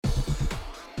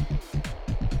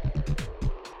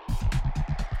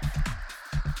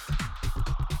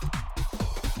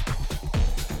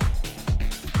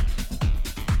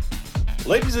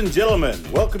Ladies and gentlemen,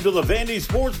 welcome to the Vandy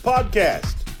Sports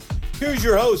Podcast. Here's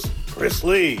your host, Chris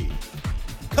Lee.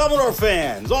 Commodore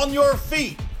fans, on your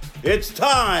feet. It's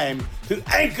time to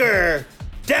anchor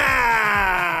down.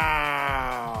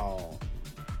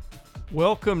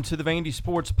 Welcome to the Vandy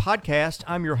Sports Podcast.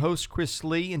 I'm your host, Chris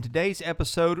Lee. In today's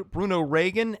episode, Bruno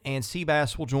Reagan and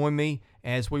Seabass will join me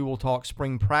as we will talk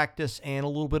spring practice and a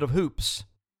little bit of hoops.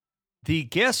 The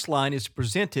guest line is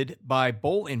presented by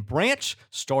Boll and Branch,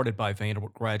 started by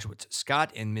Vanderbilt graduates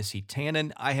Scott and Missy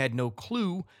Tannen. I had no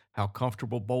clue how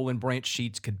comfortable Boll and Branch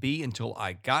sheets could be until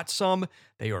I got some.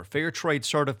 They are fair trade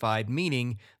certified,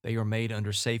 meaning they are made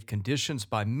under safe conditions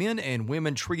by men and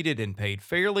women treated and paid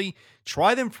fairly.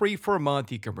 Try them free for a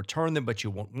month. You can return them, but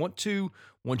you won't want to.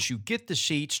 Once you get the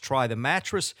sheets, try the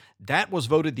mattress. That was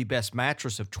voted the best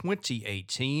mattress of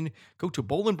 2018. Go to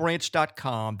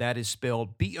bollandbranch.com. That is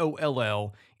spelled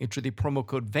B-O-L-L. Enter the promo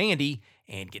code Vandy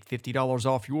and get $50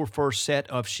 off your first set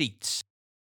of sheets.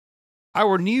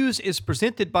 Our news is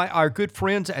presented by our good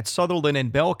friends at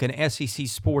Sutherland & Belk, an SEC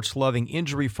sports-loving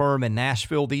injury firm in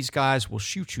Nashville. These guys will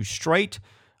shoot you straight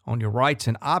on your rights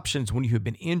and options when you have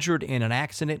been injured in an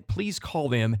accident. Please call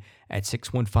them at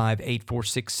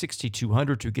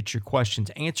 615-846-6200 to get your questions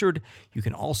answered. You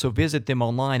can also visit them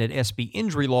online at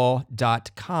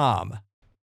sbinjurylaw.com.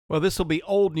 Well, this will be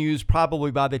old news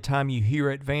probably by the time you hear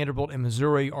it. Vanderbilt and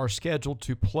Missouri are scheduled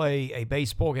to play a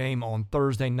baseball game on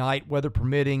Thursday night, weather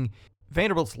permitting.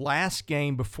 Vanderbilt's last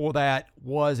game before that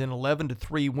was an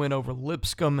 11-3 win over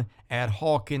Lipscomb at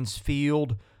Hawkins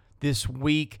Field. This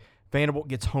week, Vanderbilt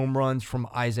gets home runs from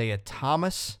Isaiah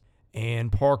Thomas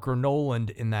and Parker Noland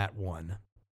in that one.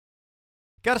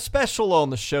 Got a special on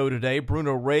the show today.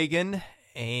 Bruno Reagan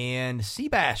and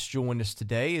Seabass join us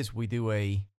today as we do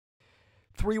a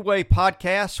three-way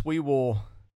podcast. We will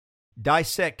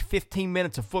dissect 15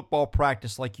 minutes of football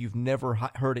practice like you've never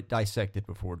heard it dissected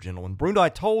before, gentlemen. Bruno, I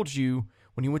told you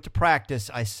when you went to practice,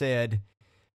 I said,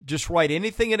 just write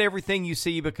anything and everything you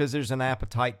see because there's an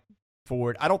appetite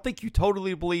for it. I don't think you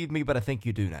totally believe me, but I think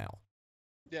you do now.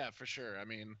 Yeah, for sure. I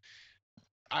mean,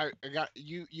 I got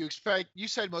you expect, you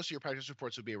said most of your practice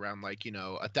reports would be around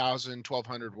 1,000,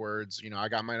 1,200 words. I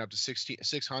got mine up to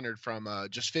 600 from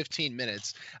just 15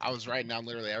 minutes. I was writing down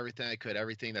literally everything I could,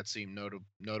 everything that seemed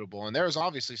notable. And there was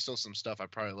obviously still some stuff I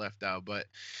probably left out, but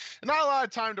not a lot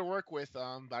of time to work with.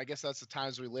 But I guess that's the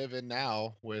times we live in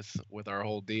now with our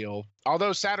whole deal.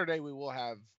 Although Saturday we will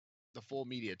have the full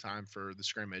media time for the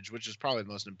scrimmage, which is probably the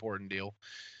most important deal.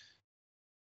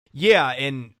 Yeah,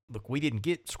 and look, we didn't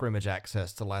get scrimmage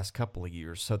access the last couple of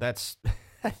years, so that's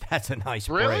a nice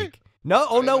break.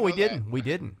 No, we didn't. We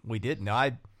didn't.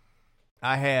 I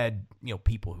had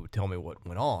people who would tell me what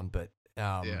went on, but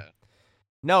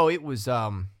no, it was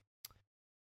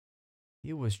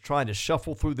trying to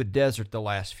shuffle through the desert the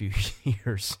last few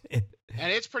years. And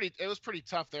it was pretty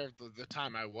tough there the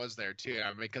time I was there too. I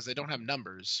mean, because they don't have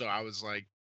numbers, so I was like.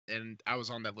 And I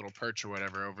was on that little perch or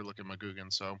whatever overlooking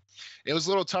McGugin. So it was a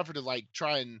little tougher to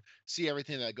try and see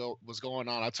everything that was going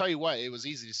on. I'll tell you what, it was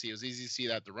easy to see. It was easy to see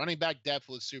that the running back depth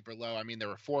was super low. I mean, there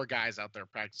were 4 guys out there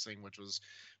practicing, which was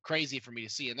crazy for me to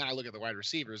see. And then I look at the wide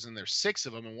receivers and there's 6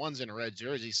 of them and one's in a red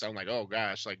jersey. So I'm like, oh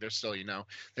gosh, they're still,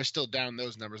 they're still down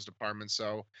those numbers departments.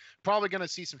 So probably going to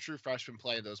see some true freshmen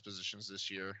play those positions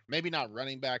this year. Maybe not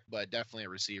running back, but definitely a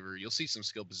receiver. You'll see some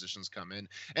skill positions come in.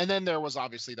 And then there was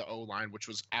obviously the O-line, which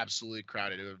was absolutely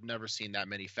crowded. I've never seen that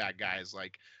many fat guys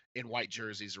in white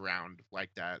jerseys around like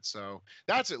that. So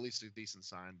that's at least a decent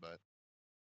sign, but.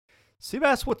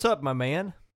 Seabass, what's up, my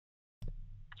man?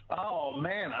 Oh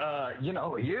man,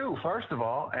 you first of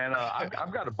all, and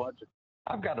I've got a bunch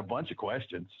of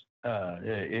questions,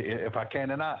 if I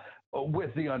can, and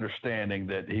with the understanding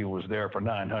that he was there for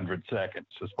 900 seconds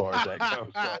as far as that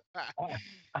goes. So,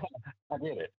 I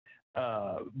get it,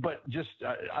 but just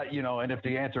and if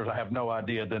the answer is I have no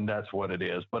idea, then that's what it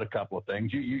is. But a couple of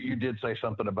things, you did say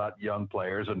something about young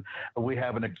players, and we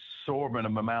have an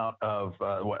exorbitant amount of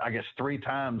 3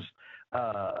 times.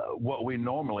 What we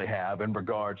normally have in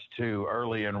regards to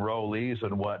early enrollees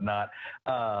and whatnot.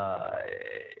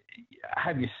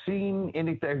 Have you seen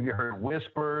anything? Have you heard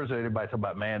whispers? Anybody talk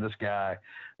about, man, this guy,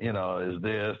 is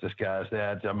this guy is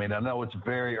that? I mean, I know it's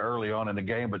very early on in the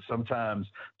game, but sometimes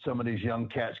some of these young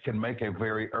cats can make a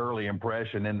very early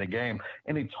impression in the game.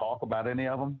 Any talk about any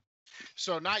of them?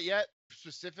 So not yet.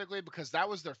 specifically because that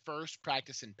was their first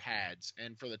practice in pads,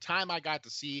 and for the time I got to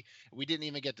see, we didn't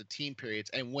even get the team periods.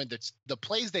 And when the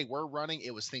plays they were running,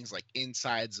 it was things like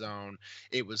inside zone.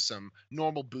 It was some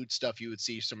normal boot stuff you would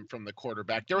see some from the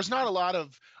quarterback. There was not a lot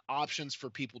of options for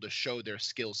people to show their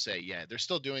skill set yet. They're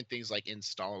still doing things like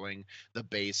installing the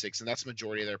basics, and that's the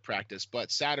majority of their practice.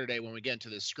 But Saturday, when we get into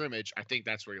this scrimmage, I think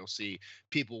that's where you'll see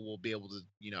people will be able to,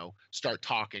 start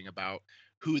talking about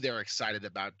who they're excited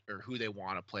about or who they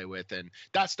want to play with. And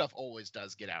that stuff always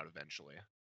does get out eventually.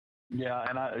 Yeah,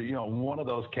 and one of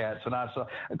those cats, and I saw,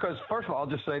 because first of all, I'll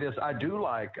just say this: I do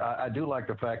like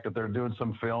the fact that they're doing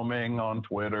some filming on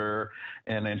Twitter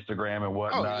and Instagram and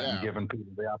whatnot, and giving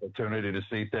people the opportunity to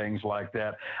see things like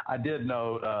that. I did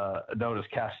notice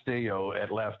Castillo at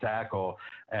left tackle,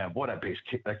 and boy, that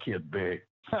kid big.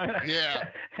 Yeah,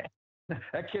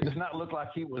 that kid does not look like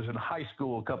he was in high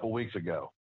school a couple weeks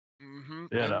ago.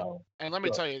 Mm-hmm. And let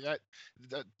me tell you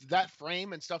that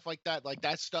frame and stuff like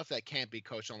that's stuff that can't be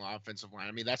coached on the offensive line.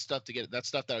 I mean, that's stuff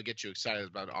that'll get you excited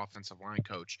about an offensive line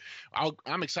coach.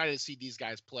 I'm excited to see these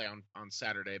guys play on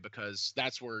Saturday, because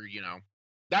that's where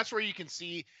you can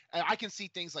see, I can see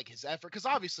things like his effort, because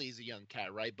obviously he's a young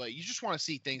cat, right? But you just want to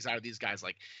see things out of these guys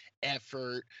like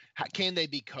effort. How can they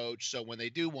be coached? So when they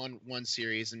do one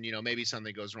series and maybe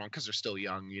something goes wrong because they're still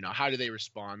young, how do they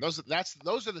respond? Those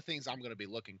are the things I'm going to be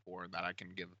looking for, and that I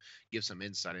can give some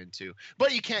insight into.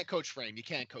 But you can't coach frame, you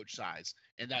can't coach size,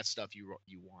 and that's stuff you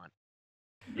want.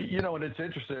 And it's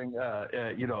interesting,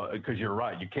 because you're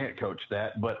right, you can't coach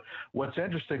that. But what's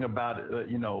interesting about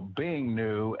being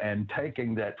new and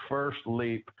taking that first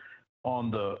leap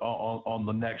on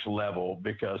the next level,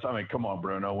 because I mean, come on,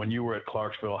 Bruno, when you were at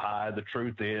Clarksville High, the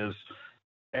truth is,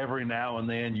 every now and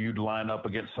then you'd line up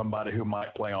against somebody who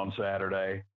might play on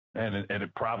Saturday. And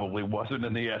it probably wasn't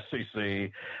in the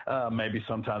SEC, maybe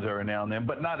sometimes every now and then,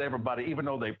 but not everybody, even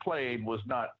though they played, was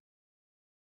not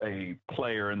a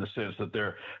player in the sense that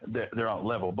they're on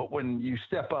level. But when you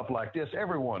step up like this,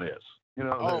 everyone is.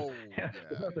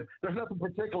 There's nothing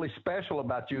particularly special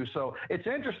about you. So it's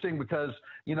interesting because,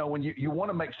 when you want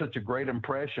to make such a great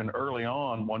impression early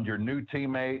on your new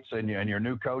teammates and your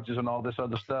new coaches and all this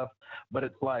other stuff. But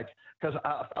it's like, because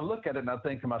I look at it and I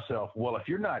think to myself, well, if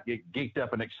you're not geeked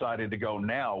up and excited to go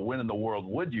now, when in the world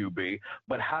would you be?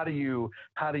 But how do you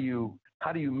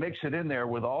mix it in there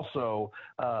with also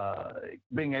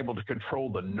being able to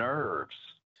control the nerves?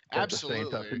 Absolutely. At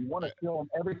the same time. So you want to film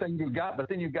everything you got, but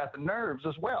then you got the nerves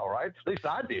as well, right? At least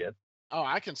I did. Oh,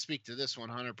 I can speak to this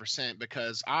 100%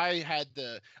 because I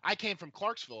came from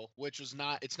Clarksville, which was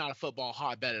it's not a football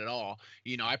hotbed at all.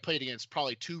 I played against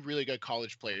probably two really good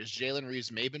college players, Jalen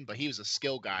Reeves-Maben, but he was a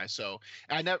skill guy. So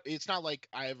it's not like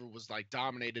I ever was like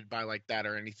dominated by like that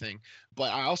or anything.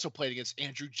 But I also played against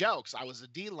Andrew Jelks. I was a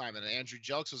D lineman, and Andrew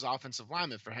Jelks was offensive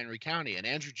lineman for Henry County, and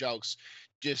Andrew Jelks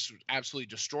just absolutely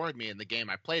destroyed me in the game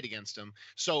I played against him.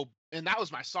 So, and that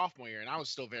was my sophomore year, and I was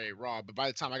still very raw. But by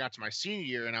the time I got to my senior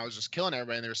year and I was just killing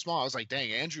everybody and they were small, I was like,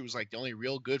 dang, Andrew was like the only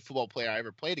real good football player I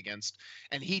ever played against.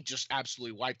 And he just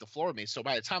absolutely wiped the floor with me. So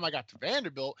by the time I got to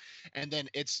Vanderbilt, and then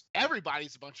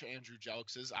everybody's a bunch of Andrew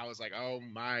Jelkses, I was like, oh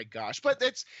my gosh. But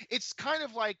it's kind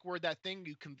of like where that thing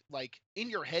you can, like, in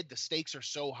your head, the stakes are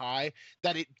so high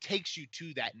that it takes you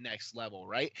to that next level,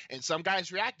 right? And some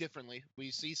guys react differently. We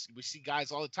see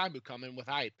guys all the time who come in with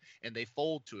hype and they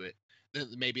fold to it.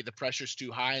 Maybe the pressure's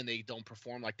too high and they don't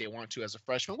perform like they want to as a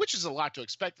freshman, which is a lot to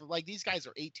expect. Like, these guys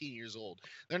are 18 years old.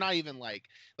 They're not even like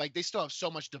they still have so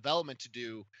much development to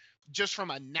do just from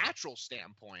a natural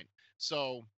standpoint.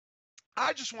 So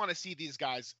I just want to see these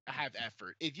guys have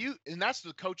effort. And that's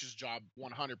the coach's job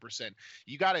 100%.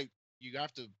 You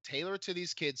have to tailor it to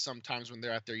these kids sometimes when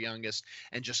they're at their youngest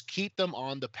and just keep them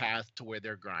on the path to where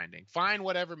they're grinding. Find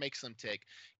whatever makes them tick,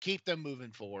 keep them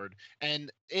moving forward,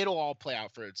 and it'll all play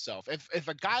out for itself. If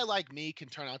a guy like me can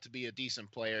turn out to be a decent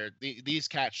player, these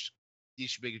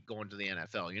should be going to the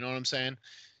NFL. You know what I'm saying?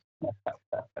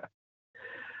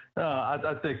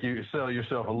 I think you sell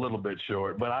yourself a little bit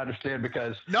short, but I understand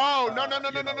because no.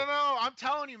 I'm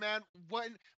telling you, man.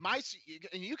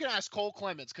 And you can ask Cole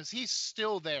Clements because he's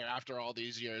still there after all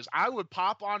these years. I would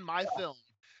pop on my film.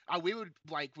 We would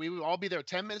all be there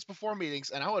 10 minutes before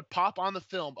meetings, and I would pop on the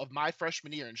film of my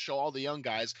freshman year and show all the young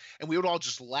guys, and we would all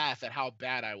just laugh at how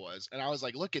bad I was. And I was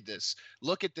like, look at this.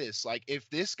 Like, if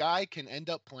this guy can end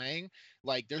up playing,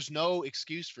 like, there's no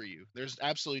excuse for you. There's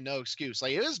absolutely no excuse.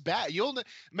 Like, it was bad.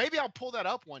 Maybe I'll pull that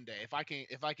up one day if I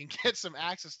can get some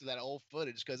access to that old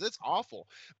footage, because it's awful.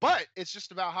 But it's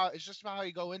just about how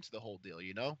you go into the whole deal.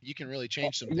 You can really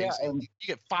change some things. And you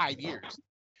get 5 years.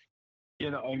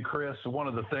 And Chris, one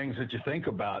of the things that you think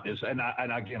about is, and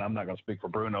again, I'm not going to speak for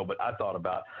Bruno, but I thought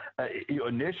about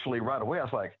initially right away. I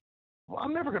was like, well,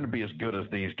 I'm never going to be as good as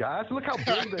these guys. Look how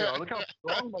big they are. Look how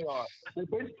strong they are. They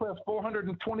bench press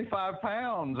 425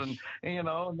 pounds, and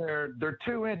they're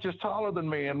 2 inches taller than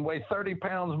me and weigh 30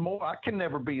 pounds more. I can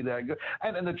never be that good.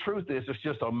 And the truth is, it's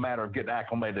just a matter of getting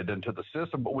acclimated into the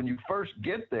system. But when you first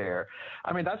get there,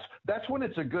 I mean, that's when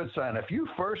it's a good sign. If you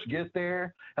first get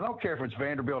there, and I don't care if it's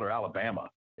Vanderbilt or Alabama,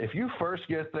 if you first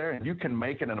get there and you can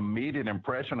make an immediate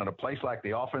impression on a place like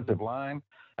the offensive line,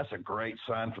 that's a great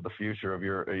sign for the future of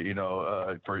your,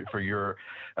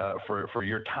 for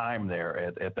your time there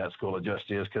at that school. It just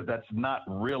is, because that's not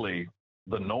really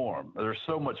the norm. There's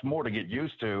so much more to get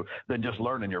used to than just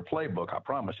learning your playbook. I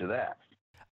promise you that.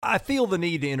 I feel the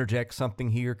need to interject something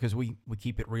here because we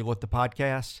keep it real at the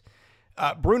podcast.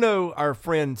 Bruno, our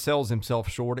friend, sells himself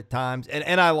short at times,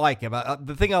 and I like him.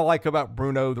 The thing I like about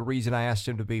Bruno, the reason I asked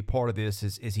him to be part of this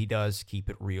is he does keep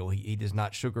it real. He does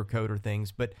not sugarcoat or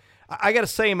things. But I got to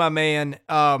say, my man,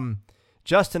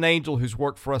 Justin Angel, who's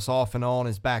worked for us off and on,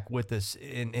 is back with us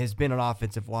and has been an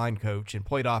offensive line coach and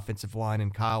played offensive line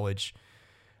in college.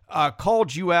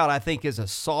 Called you out, I think, as a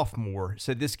sophomore,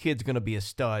 said this kid's going to be a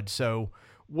stud. So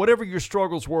whatever your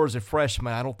struggles were as a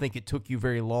freshman, I don't think it took you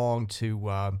very long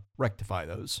to rectify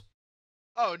those.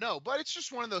 Oh, no, but it's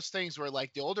just one of those things where,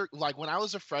 like, when I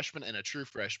was a freshman and a true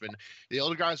freshman, the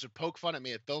older guys would poke fun at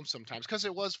me at film sometimes because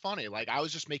it was funny. Like, I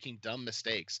was just making dumb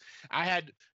mistakes. I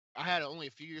had only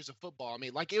a few years of football. I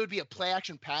mean, like, it would be a play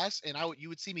action pass, and you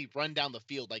would see me run down the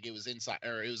field like it was inside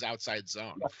or it was outside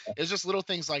zone. It was just little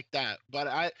things like that. But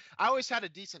I always had a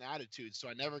decent attitude, so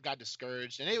I never got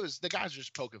discouraged. And the guys were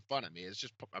just poking fun at me. It's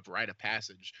just a rite of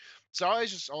passage. So I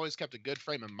always kept a good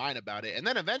frame of mind about it. And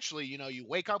then eventually, you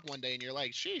wake up one day and you're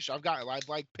like, sheesh, I've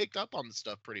like picked up on the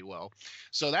stuff pretty well.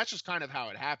 So that's just kind of how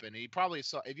it happened. And you probably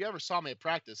saw, if you ever saw me at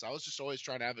practice, I was just always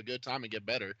trying to have a good time and get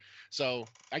better. So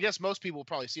I guess most people will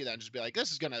probably see that and just be like,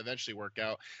 this is going to eventually work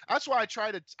out. That's why I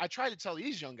try to tell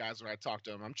these young guys when I talk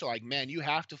to them, I'm just like, man, you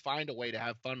have to find a way to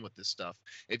have fun with this stuff.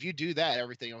 If you do that,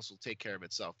 everything else will take care of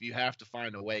itself. You have to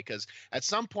find a way, because at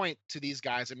some point to these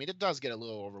guys, I mean, it does get a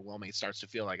little overwhelming. It starts to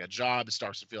feel like a job. It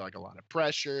starts to feel like a lot of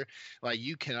pressure. Like,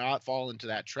 you cannot fall into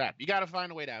that trap. You got to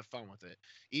find a way to have fun with it,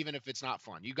 even if it's not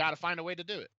fun. You got to find a way to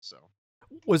do it. So,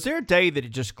 was there a day that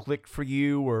it just clicked for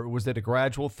you, or was it a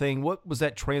gradual thing? What was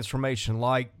that transformation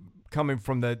like, coming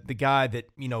from the guy that,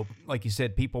 like you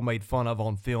said, people made fun of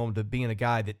on film, to being a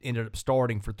guy that ended up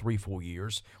starting for 3-4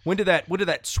 years? When did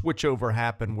that switch over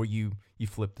happen where you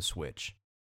flipped the switch?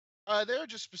 There are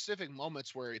just specific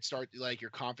moments where your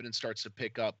confidence starts to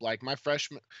pick up. Like my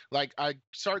freshman, like I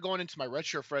started going into my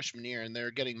redshirt freshman year, and they're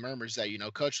getting murmurs that,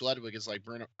 Coach Ludwig is like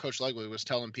Bruno. Coach Ludwig was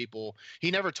telling people, he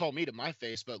never told me to my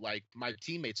face, but like my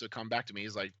teammates would come back to me.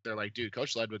 They're like, dude,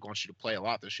 Coach Ludwig wants you to play a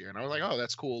lot this year. And I was like, oh,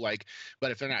 that's cool. Like,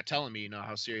 but if they're not telling me,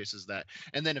 how serious is that?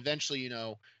 And then eventually,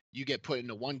 you get put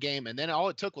into one game, and then all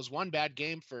it took was one bad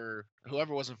game for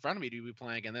whoever was in front of me to be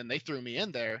playing. And then they threw me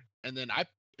in there, and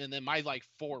then my like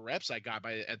 4 reps I got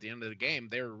at the end of the game,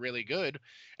 they were really good.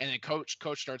 And then coach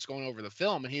starts going over the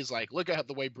film, and he's like, look at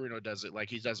the way Bruno does it. Like,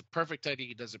 he does a perfect technique.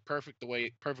 He does it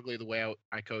perfectly the way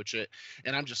I coach it.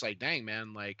 And I'm just like, dang,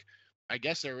 man, like, I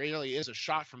guess there really is a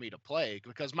shot for me to play,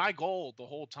 because my goal the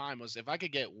whole time was, if I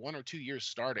could get 1 or 2 years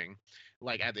starting,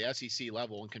 like at the SEC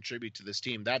level, and contribute to this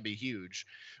team, that'd be huge.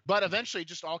 But eventually it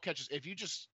just all catches. If you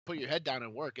just put your head down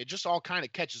and work, it just all kind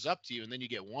of catches up to you. And then you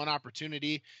get one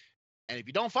opportunity. And if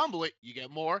you don't fumble it, you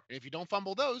get more. And if you don't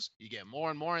fumble those, you get more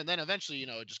and more. And then eventually,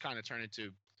 it just kind of turned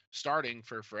into starting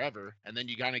for forever. And then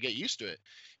you kind of get used to it.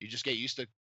 You just get used to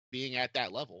being at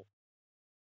that level.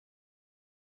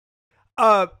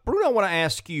 Bruno, I want to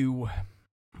ask you,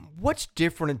 what's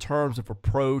different in terms of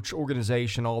approach,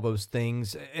 organization, all those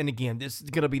things? And again, this is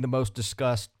going to be the most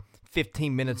discussed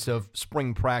 15 minutes of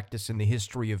spring practice in the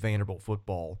history of Vanderbilt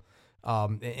football.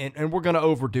 And we're going to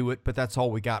overdo it, but that's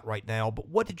all we got right now. But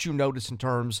what did you notice in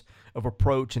terms of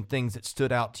approach and things that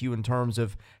stood out to you in terms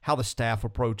of how the staff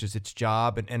approaches its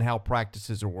job and how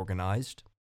practices are organized?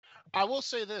 I will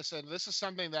say this, and this is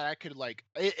something that I could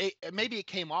maybe it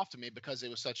came off to me because it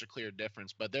was such a clear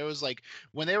difference, but there was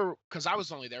because I was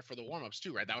only there for the warm-ups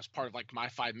too, right? That was part of my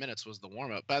 5 minutes was the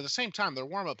warm-up. But at the same time, their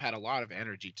warm-up had a lot of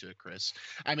energy to it, Chris.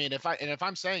 I mean, if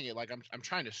I'm saying it, I'm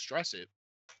trying to stress it.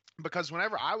 Because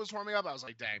whenever I was warming up, I was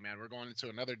like, dang, man, we're going into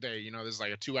another day. This is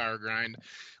like a 2-hour grind.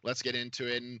 Let's get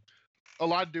into it. And a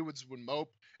lot of dudes would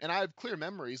mope. And I have clear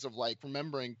memories of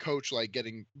remembering coach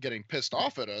getting pissed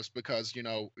off at us because,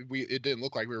 it didn't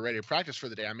look like we were ready to practice for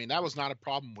the day. I mean, that was not a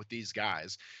problem with these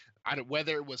guys.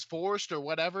 whether it was forced or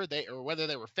whatever, whether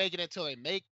they were faking it till they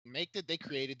make it, they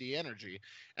created the energy.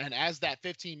 And as that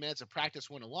 15 minutes of practice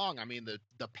went along, I mean,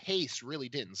 the pace really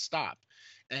didn't stop.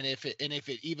 And if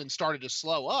it even started to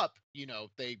slow up,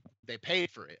 they paid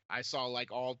for it. I saw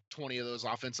like all 20 of those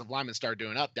offensive linemen start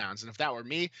doing up downs. And if that were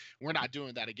me, we're not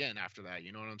doing that again after that.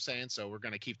 You know what I'm saying? So we're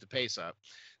going to keep the pace up.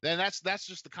 Then that's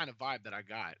just the kind of vibe that I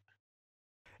got.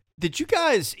 Did you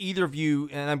guys, either of you,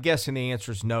 and I'm guessing the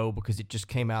answer is no because it just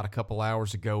came out a couple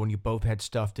hours ago and you both had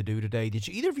stuff to do today. Did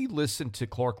you either of you listen to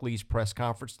Clark Lea's press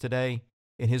conference today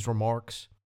and his remarks?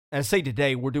 And I say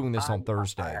today, we're doing this on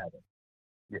Thursday.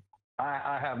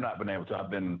 I have not been able to. I've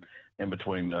been in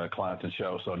between clients and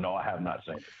shows, so no, I have not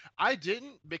seen it. I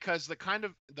didn't, because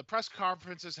the press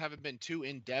conferences haven't been too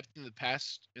in depth in the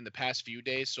past few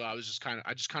days. So I just kind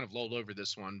of lulled over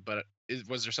this one. But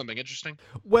was there something interesting?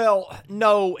 Well,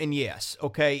 no and yes.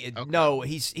 Okay. No,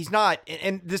 he's not,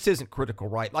 and this isn't critical,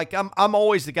 right? Like I'm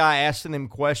always the guy asking them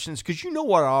questions because you know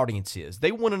what our audience is.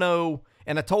 They want to know.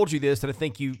 And I told you this, and I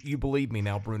think you believe me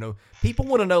now, Bruno. People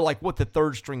want to know like what the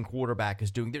third string quarterback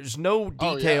is doing. There's no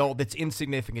detail that's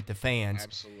insignificant to fans.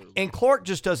 Absolutely. And Clark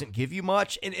just doesn't give you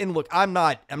much. And look, I'm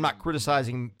not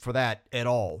criticizing for that at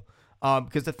all,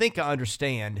 because I think I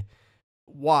understand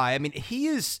why. I mean, he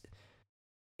is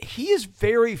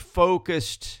very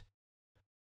focused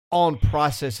on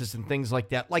processes and things like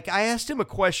that. Like I asked him a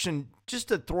question,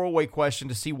 just a throwaway question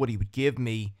to see what he would give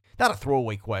me. Not a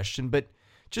throwaway question, but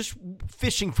just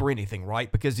fishing for anything, right?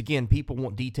 Because, again, people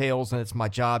want details, and it's my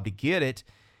job to get it.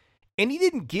 And he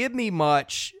didn't give me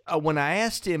much when I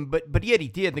asked him, but yet he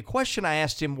did. And the question I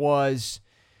asked him was,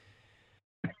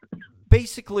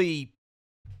 basically,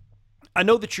 I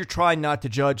know that you're trying not to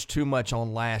judge too much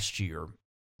on last year,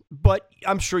 but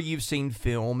I'm sure you've seen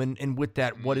film, and with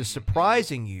that, what is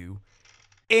surprising you?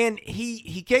 And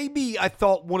he gave me, I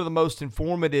thought, one of the most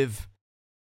informative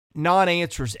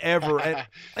non-answers ever, and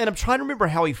I'm trying to remember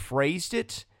how he phrased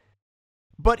it,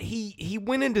 but he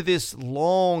went into this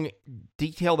long,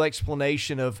 detailed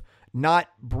explanation of not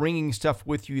bringing stuff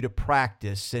with you to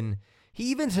practice, and he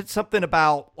even said something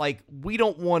about, like, we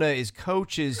don't want to, as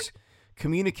coaches,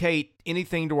 communicate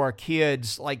anything to our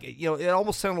kids. Like, it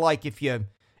almost sounded like if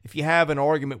you have an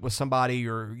argument with somebody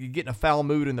or you get in a foul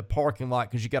mood in the parking lot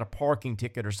because you got a parking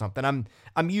ticket or something,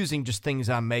 I'm using just things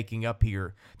I'm making up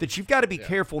here, that you've got to be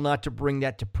careful not to bring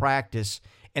that to practice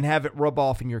and have it rub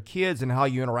off in your kids and how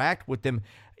you interact with them.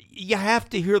 You have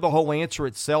to hear the whole answer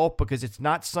itself because it's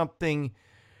not something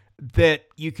that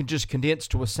you can just condense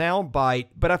to a sound bite.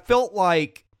 But I felt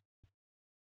like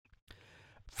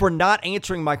for not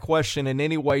answering my question in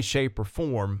any way, shape, or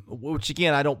form, which,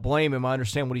 again, I don't blame him. I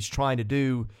understand what he's trying to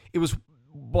do. It was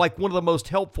like one of the most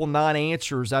helpful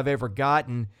non-answers I've ever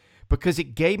gotten because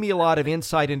it gave me a lot of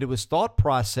insight into his thought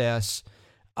process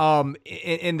and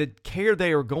the care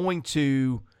they are going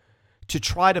to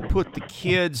try to put the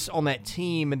kids on that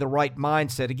team in the right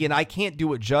mindset. Again, I can't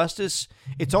do it justice.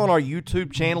 It's on our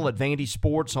YouTube channel at Vandy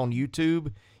Sports on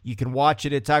YouTube. You can watch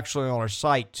it. It's actually on our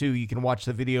site, too. You can watch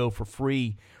the video for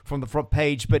free from the front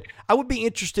page. But I would be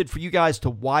interested for you guys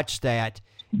to watch that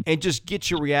and just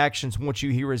get your reactions once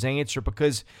you hear his answer,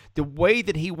 because the way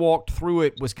that he walked through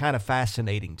it was kind of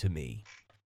fascinating to me.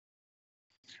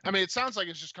 I mean, it sounds like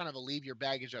it's just kind of a leave your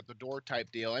baggage at the door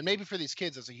type deal. And maybe for these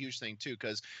kids, that's a huge thing, too,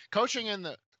 because coaching and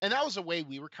that was the way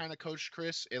we were kind of coached,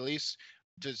 Chris, at least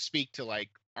to speak to like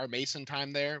our Mason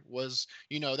time there was,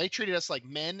 they treated us like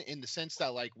men in the sense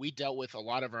that like we dealt with a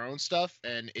lot of our own stuff.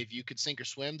 And if you could sink or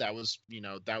swim, that was,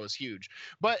 that was huge.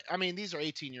 But I mean, these are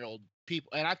 18-year-old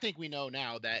people. And I think we know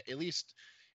now that at least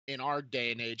in our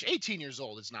day and age, 18 years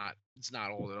old is not, it's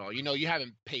not old at all. You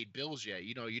haven't paid bills yet.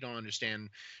 You don't understand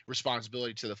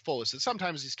responsibility to the fullest. And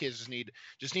sometimes these kids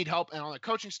just need help. And on a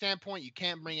coaching standpoint, you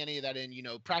can't bring any of that in.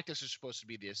 Practice is supposed to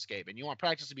be the escape, and you want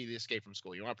practice to be the escape from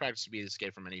school. You want practice to be the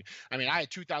escape from I had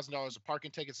 $2,000 of parking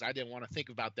tickets. And I didn't want to think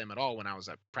about them at all when I was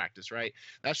at practice, right?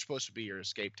 That's supposed to be your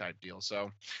escape type deal.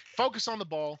 So focus on the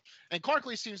ball. And Clark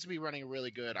Lea seems to be running really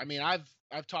good. I mean, I've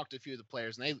talked to a few of the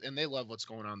players, and they love what's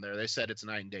going on there. They said it's a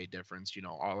night and day difference,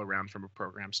 all around from a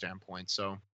program standpoint.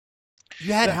 So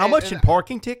you had how much in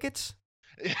parking tickets?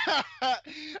 I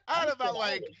had about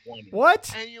like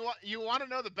what? And you want to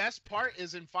know the best part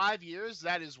is in 5 years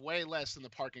that is way less than the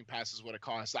parking passes would have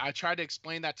cost. I tried to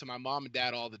explain that to my mom and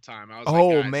dad all the time. I was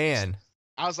like, guys, man.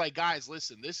 I was like, guys,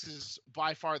 listen, this is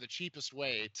by far the cheapest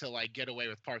way to like get away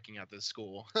with parking at this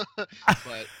school.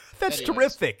 But That's anyways,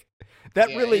 terrific.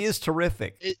 That yeah, really is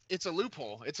terrific. it's a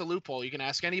loophole. It's a loophole. You can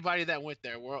ask anybody that went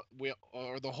there.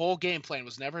 Or the whole game plan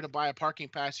was never to buy a parking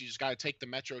pass. You just got to take the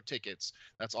metro tickets.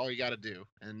 That's all you got to do,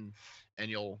 and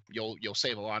you'll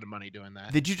save a lot of money doing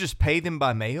that. Did you just pay them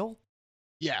by mail?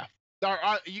 Yeah.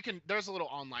 You can. There's a little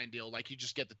online deal. Like you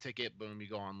just get the ticket, boom, you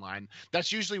go online.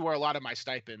 That's usually where a lot of my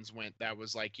stipends went. That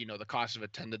was like, the cost of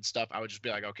attendance stuff. I would just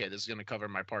be like, okay, this is gonna cover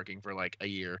my parking for like a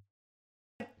year.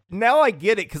 Now I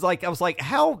get it, because like I was like,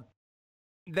 how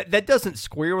that doesn't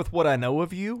square with what I know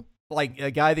of you. Like a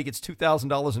guy that gets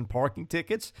 $2,000 in parking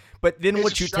tickets, but then It's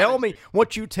what a you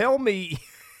tell me,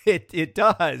 it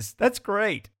does. That's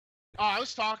great. Oh, I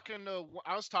was talking to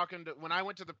when I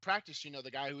went to the practice, the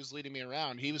guy who was leading me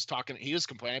around, he was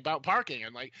complaining about parking.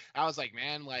 And like, I was like,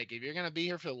 man, like if you're going to be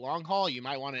here for the long haul, you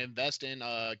might want to invest in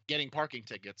getting parking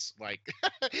tickets. Like,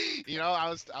 I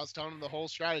was telling him the whole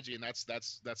strategy, and that's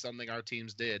something our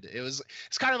teams did. It's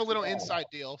kind of a little inside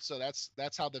deal. So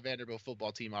that's how the Vanderbilt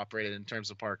football team operated in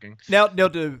terms of parking. Now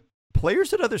do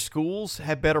players at other schools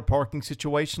have better parking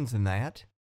situations than that?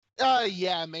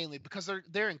 Yeah, mainly because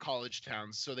they're in college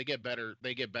towns, so they get better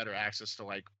access to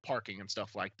like parking and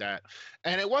stuff like that.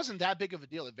 And it wasn't that big of a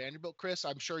deal at Vanderbilt, Chris.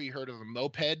 I'm sure you heard of the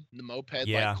moped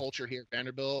like culture here at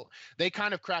Vanderbilt. They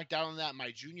kind of cracked down on that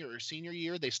my junior or senior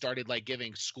year. They started like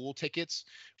giving school tickets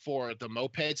for the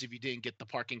mopeds if you didn't get the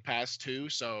parking pass too.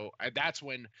 So that's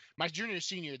when my junior or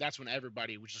senior, that's when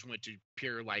everybody just went to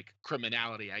pure like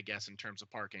criminality, I guess, in terms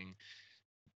of parking.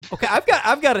 Okay,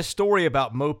 I've got a story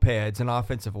about mopeds and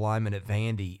offensive linemen at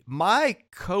Vandy. My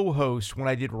co-host when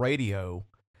I did radio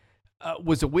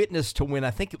was a witness to when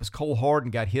I think it was Cole Harden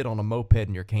got hit on a moped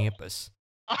near campus.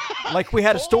 Like we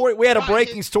had a story, we had a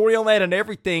breaking story on that and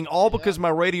everything, all because my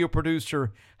radio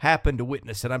producer happened to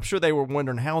witness it. I'm sure they were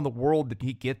wondering how in the world did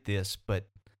he get this, but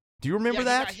do you remember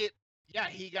that?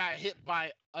 He got hit by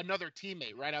another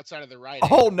teammate right outside of the right.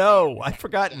 Oh no, I'd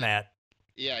forgotten that.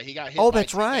 Yeah, he got hit. Oh,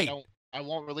 that's right. I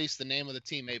won't release the name of the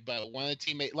teammate, but one of the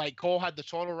teammate, like Cole had the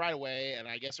total right away, and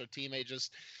I guess our teammate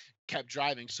just kept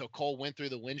driving. So Cole went through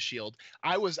the windshield.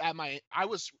 I was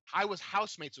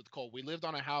housemates with Cole. We lived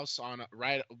on a house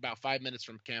right about 5 minutes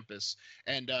from campus,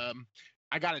 and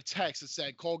I got a text that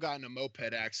said Cole got in a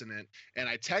moped accident, and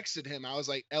I texted him. I was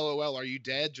like, "LOL, are you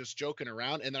dead?" Just joking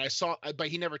around. And then I saw, but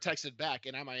he never texted back.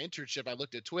 And at my internship, I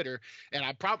looked at Twitter, and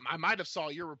I might have saw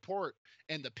your report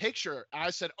and the picture. I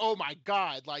said, "Oh my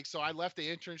God!" Like, so I left the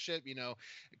internship,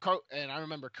 and I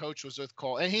remember Coach was with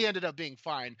Cole, and he ended up being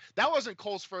fine. That wasn't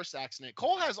Cole's first accident.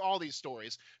 Cole has all these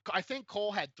stories. I think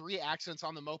Cole had 3 accidents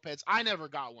on the mopeds. I never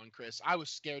got one, Chris. I was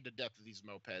scared to death of these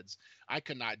mopeds. I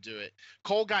could not do it.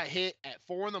 Cole got hit at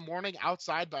 4 a.m.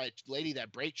 outside by a lady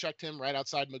that brake checked him right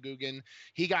outside Magoogan.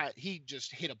 He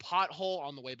just hit a pothole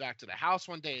on the way back to the house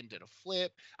one day and did a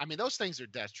flip. I mean, those things are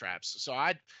death traps. So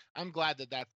I'm glad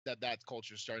that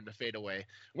culture is starting to fade away.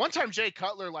 One time Jay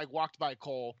Cutler like walked by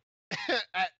Cole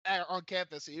on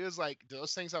campus. He was like, "Do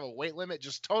those things have a weight limit?"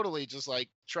 Just totally just like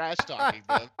trash talking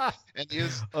them. And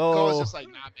Cole was just like,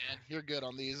 "Nah, man, you're good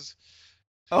on these."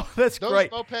 Oh, that's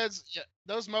great.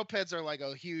 Those mopeds are like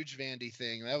a huge Vandy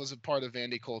thing. That was a part of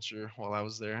Vandy culture while I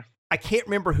was there. I can't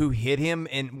remember who hit him,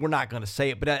 and we're not going to say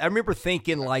it, but I remember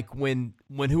thinking, like, when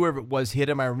whoever it was hit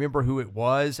him, I remember who it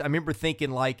was. I remember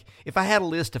thinking, like, if I had a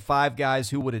list of 5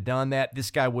 guys who would have done that,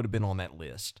 this guy would have been on that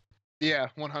list. Yeah,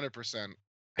 100%.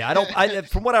 Yeah,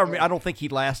 from what I remember, I don't think he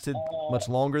lasted much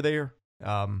longer there.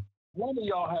 One of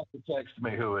y'all have to text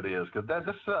me who it is, because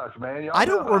this sucks, man. I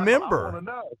don't remember. I wanna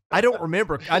know. I don't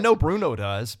remember. I know Bruno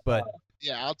does, but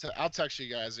yeah, I'll text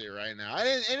you guys here right now.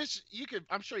 And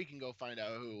I'm sure you can go find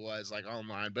out who it was like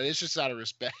online, but it's just out of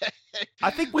respect.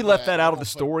 I think we left that out of the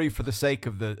story for the sake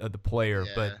of the player.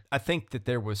 Yeah. But I think that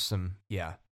there was some.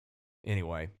 Yeah.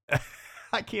 Anyway,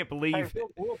 I can't believe. Hey,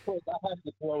 real quick, I have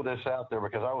to throw this out there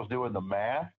because I was doing the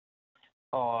math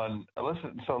on.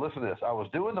 Listen to this. I was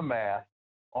doing the math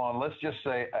on, let's just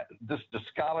say, the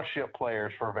scholarship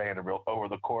players for Vanderbilt over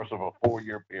the course of a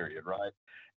 4-year period, right?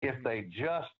 If they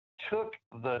just took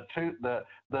the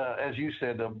as you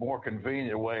said, the more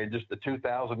convenient way, just the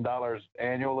 $2,000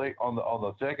 annually on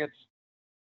the tickets,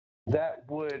 that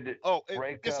would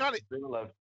break up a bill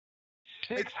of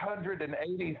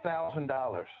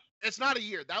 $680,000. It's not a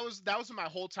year. That was my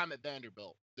whole time at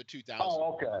Vanderbilt. The 2000.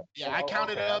 Oh, okay. Yeah, I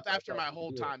counted it up after my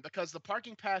whole time because the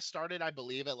parking pass started, I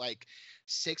believe, at like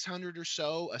 $600 or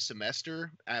so a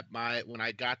semester when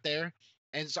I got there,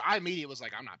 and so I immediately was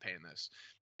like, I'm not paying this.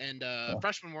 And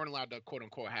freshmen weren't allowed to quote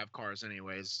unquote have cars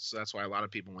anyways, so that's why a lot of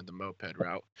people went the moped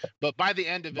route. But by the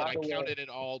end of it, I counted it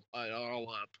all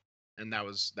up, and that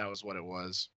was what it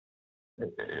was.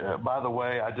 By the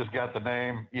way, I just got the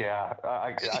name. Yeah,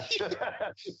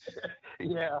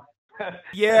 yeah.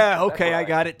 Yeah, okay, right. I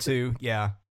got it too.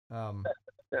 Yeah.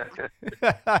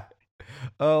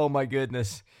 Oh my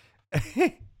goodness. Yeah,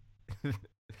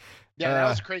 that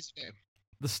was a crazy game.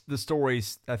 The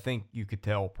stories, I think you could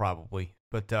tell probably,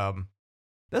 but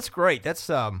that's great. That's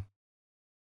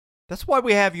why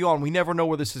we have you on. We never know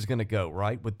where this is going to go,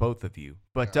 right, with both of you.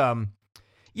 But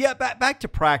yeah, back to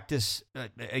practice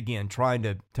again,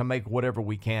 trying to make whatever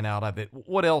we can out of it.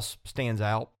 What else stands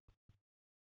out?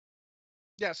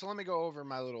 Yeah, so let me go over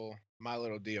my little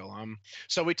deal.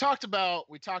 So we talked about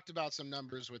some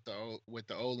numbers with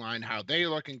the O-line, how they're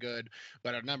looking good,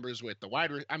 but our numbers with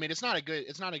the I mean, it's not a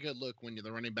good look when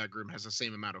the running back room has the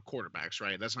same amount of quarterbacks,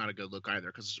 right? That's not a good look either,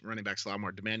 because running back's a lot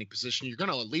more demanding position. You're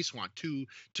going to at least want 2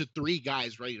 to 3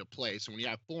 guys ready to play. So when you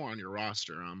have 4 on your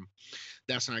roster,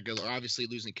 that's not good. Obviously,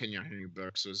 losing Kenyon Henry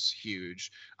Brooks was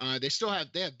huge. They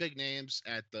have big names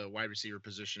at the wide receiver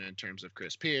position in terms of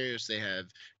Chris Pierce. They have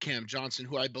Cam Johnson,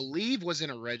 who I believe was in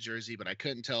a red jersey, but I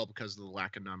couldn't tell because of the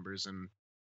lack of numbers, and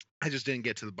I just didn't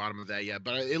get to the bottom of that yet.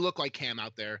 But it looked like Cam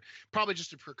out there, probably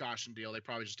just a precaution deal. They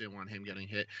probably just didn't want him getting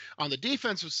hit. On the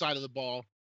defensive side of the ball,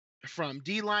 from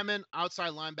D linemen,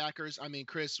 outside linebackers, I mean,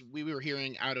 Chris, we were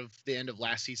hearing out of the end of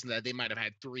last season that they might have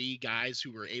had 3 guys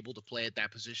who were able to play at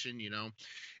that position.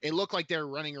 It looked like they were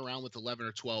running around with 11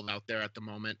 or 12 out there at the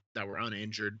moment that were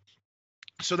uninjured.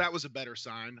 So that was a better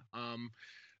sign.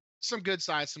 Some good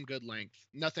size, some good length,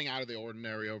 nothing out of the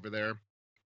ordinary over there.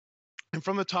 And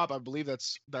from the top, I believe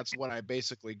that's what I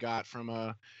basically got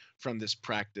from this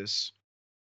practice.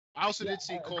 I also did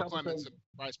see Cole Clemens and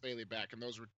Bryce Bailey back, and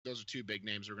those are 2 big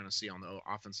names we're going to see on the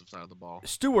offensive side of the ball.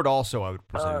 Stewart also, I would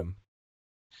presume.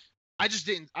 I just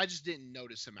didn't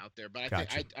notice him out there, but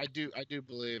I do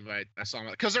believe I saw him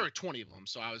because there were 20 of them,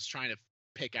 so I was trying to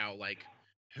pick out like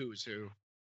who's who.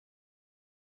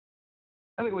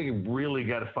 I think we really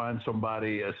got to find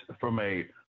somebody from a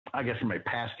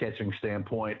pass catching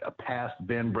standpoint, a past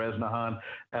Ben Bresnahan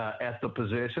at the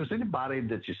positions. Anybody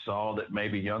that you saw that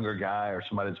maybe younger guy or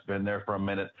somebody that's been there for a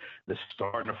minute that's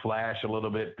starting to flash a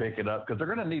little bit, pick it up, because they're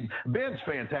going to need. Ben's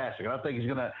fantastic. I think he's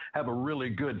going to have a really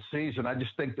good season. I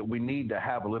just think that we need to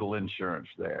have a little insurance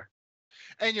there.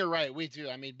 And you're right, we do.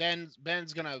 I mean, Ben's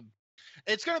going to.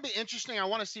 It's going to be interesting. I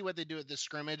want to see what they do at this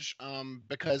scrimmage,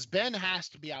 because Ben has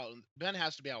to be out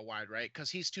wide, right? Because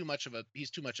he's too much of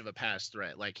a pass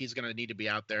threat. Like, he's going to need to be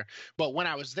out there. But when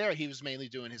I was there, he was mainly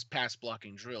doing his pass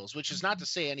blocking drills, which is not to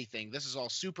say anything. This is all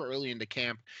super early into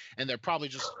camp, and they're probably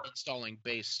just installing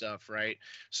base stuff, right?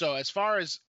 So as far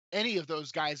as any of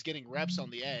those guys getting reps on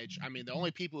the edge, I mean, the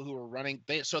only people who were running,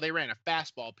 they ran a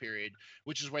fastball period,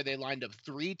 which is where they lined up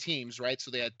 3 teams, right?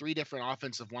 So they had 3 different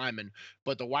offensive linemen,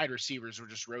 but the wide receivers were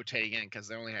just rotating in because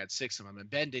they only had 6 of them, and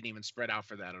Ben didn't even spread out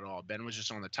for that at all. Ben was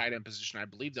just on the tight end position. I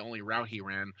believe the only route he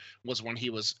ran was when he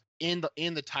was in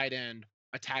the tight end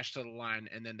attached to the line,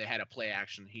 and then they had a play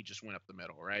action. He just went up the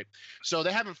middle, right? So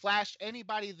they haven't flashed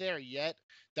anybody there yet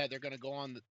that they're going to go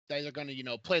on that they're going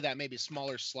to, play that maybe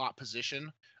smaller slot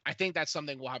position. I think that's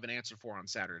something we'll have an answer for on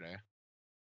Saturday.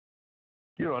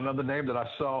 Another name that I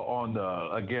saw on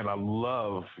again, I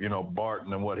love,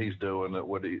 Barton and what he's doing,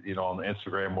 what he, on the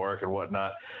Instagram work and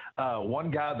whatnot. One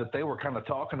guy that they were kind of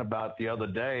talking about the other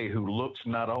day who looks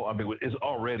is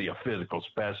already a physical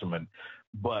specimen,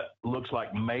 but looks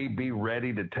like may be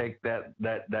ready to take that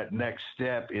next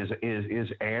step is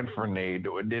Anthony.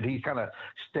 Did he kind of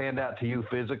stand out to you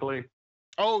physically?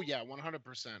 Oh yeah,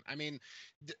 100%. I mean,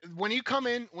 when you come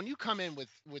in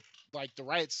with like the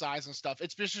right size and stuff,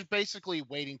 it's just basically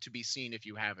waiting to be seen if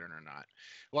you have it or not.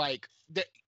 Like,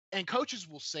 and coaches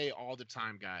will say all the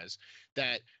time, guys,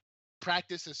 that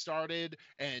practice has started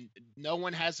and no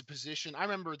one has a position. I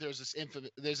remember there's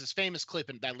this famous clip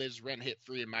that lives rent hit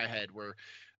free in my head where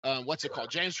what's it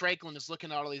called? James Franklin is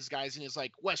looking at all these guys and he's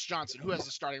like, Wes Johnson, who has the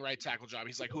starting right tackle job?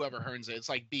 He's like, whoever earns it. It's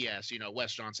like BS,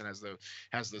 Wes Johnson has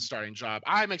the starting job.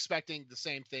 I'm expecting the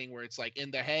same thing where it's like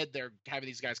in the head, they're having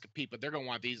these guys compete, but they're going to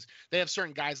want they have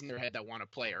certain guys in their head that want to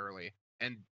play early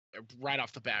and right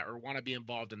off the bat or want to be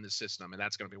involved in the system. And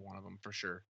that's going to be one of them for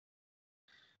sure.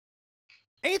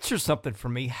 Answer something for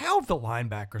me. How have the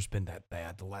linebackers been that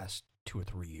bad the last 2 or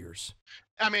 3 years?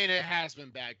 I mean, it has been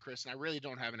bad, Chris, and I really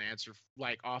don't have an answer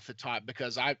like off the top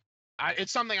because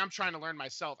it's something I'm trying to learn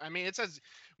myself. I mean, it says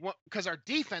because our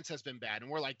defense has been bad,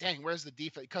 and we're like, dang, where's the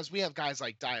defense? Because we have guys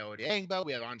like Dio Diengba,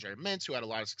 we have Andre Mintz, who had a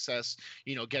lot of success,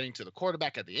 getting to the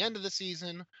quarterback at the end of the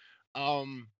season.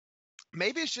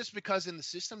 maybe it's just because in the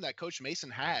system that Coach Mason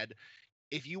had,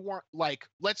 if you weren't like,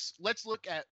 let's look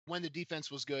at when the defense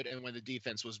was good and when the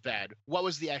defense was bad. What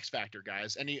was the X factor,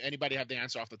 guys? Anybody have the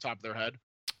answer off the top of their head?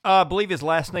 I believe his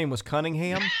last name was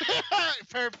Cunningham.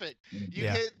 Perfect. You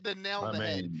hit the nail on the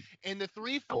head. In the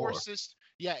 3-4 system,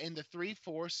 in the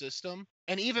 3-4 system,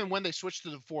 and even when they switched to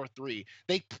the 4-3,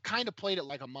 they kind of played it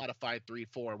like a modified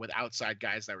 3-4 with outside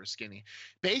guys that were skinny.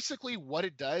 Basically, what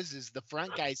it does is the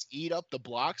front guys eat up the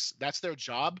blocks. That's their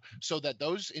job, so that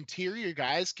those interior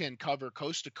guys can cover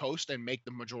coast to coast and make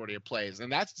the majority of plays.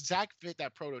 And Zach fit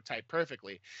that prototype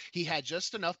perfectly. He had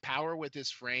just enough power with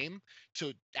his frame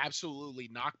to absolutely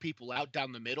knock people out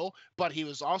down the middle, but he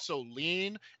was also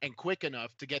lean and quick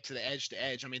enough to get to the edge to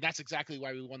edge. I mean, that's exactly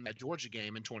why we won that Georgia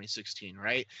game in 2016,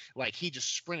 right? Like, he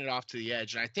just sprinted off to the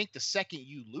edge. And I think the second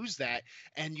you lose that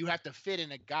and you have to fit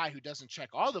in a guy who doesn't check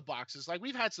all the boxes, like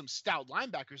we've had some stout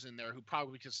linebackers in there who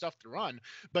probably can stuff the run,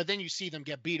 but then you see them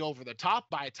get beat over the top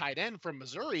by a tight end from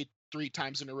Missouri 3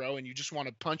 times in a row and you just want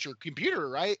to punch your computer,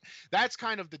 right? That's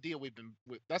kind of the deal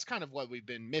that's kind of what we've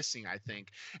been missing, I think.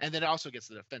 And then it also gets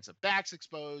the defensive backs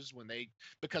exposed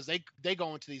because they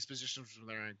go into these positions when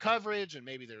they're in coverage and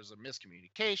maybe there's a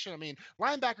miscommunication. I mean,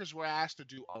 linebackers were asked to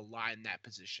do a lot in that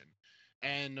position.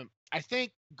 And I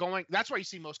think that's why you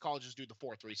see most colleges do the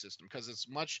 4-3 system, because it's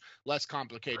much less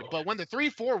complicated. But when the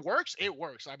 3-4 works, it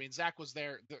works. I mean, Zach was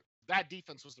there. That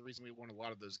defense was the reason we won a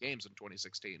lot of those games in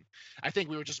 2016. I think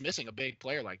we were just missing a big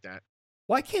player like that.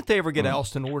 Why can't they ever get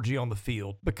Alston Orji on the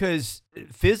field? Because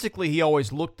physically he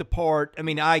always looked the part. I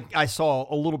mean, I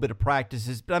saw a little bit of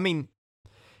practices, but I mean,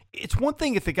 it's one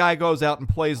thing if the guy goes out and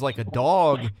plays like a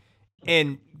dog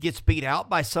and gets beat out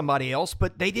by somebody else,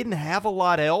 but they didn't have a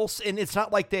lot else, and it's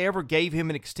not like they ever gave him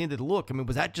an extended look. I mean,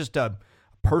 was that just a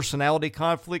personality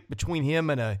conflict between him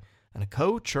and a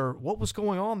coach, or what was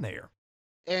going on there?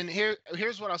 And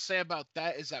here's what I'll say about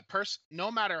that is that no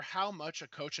matter how much a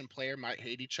coach and player might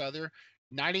hate each other,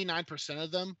 99% of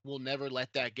them will never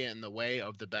let that get in the way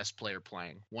of the best player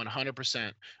playing.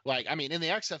 100%. Like, I mean, in the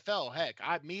XFL,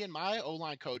 heck, me and my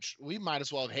O-line coach, we might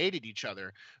as well have hated each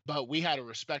other, but we had a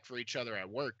respect for each other at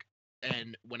work.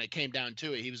 And when it came down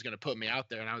to it, he was going to put me out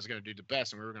there and I was going to do the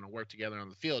best and we were going to work together on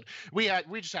the field. We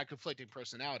just had conflicting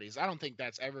personalities. I don't think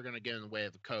that's ever going to get in the way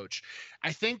of the coach.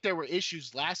 I think there were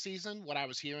issues last season. What I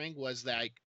was hearing was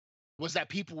that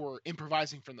people were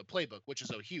improvising from the playbook, which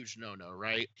is a huge no-no,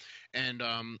 right? And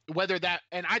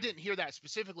and I didn't hear that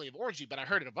specifically of Orji, but I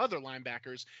heard it of other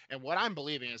linebackers. And what I'm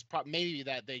believing is maybe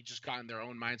that they just got in their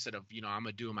own mindset of, I'm going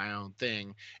to do my own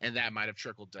thing. And that might have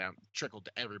trickled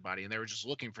to everybody. And they were just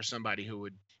looking for somebody who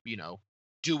would,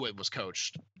 do what was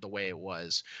coached the way it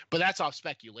was. But that's off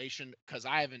speculation, because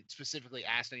I haven't specifically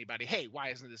asked anybody, hey, why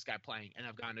isn't this guy playing? And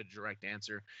I've gotten a direct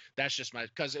answer. That's just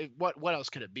because what else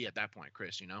could it be at that point,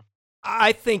 Chris,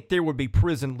 I think there would be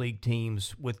prison league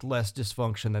teams with less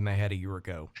dysfunction than they had a year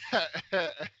ago.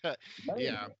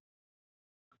 Yeah.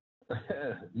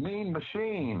 Mean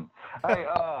machine. Hey,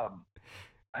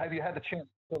 have you had the chance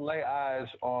to lay eyes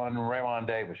on Raymond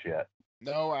Davis yet?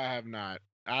 No, I have not.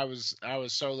 I was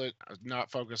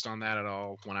not focused on that at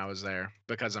all when I was there,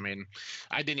 because I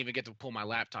didn't even get to pull my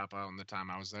laptop out on the time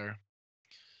I was there.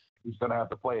 He's going to have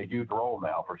to play a huge role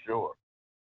now for sure.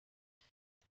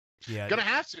 Yeah, gonna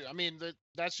have to. I mean,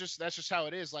 that's just how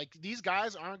it is. Like, these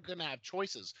guys aren't gonna have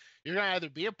choices. You're gonna either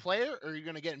be a player or you're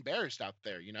gonna get embarrassed out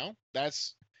there.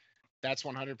 That's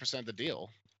 100% the deal.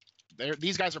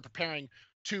 These guys are preparing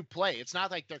to play. It's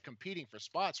not like they're competing for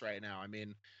spots right now. I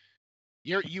mean,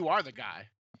 you are the guy.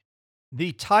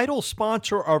 The title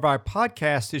sponsor of our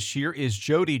podcast this year is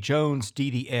Jody Jones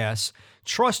DDS,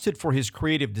 trusted for his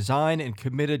creative design and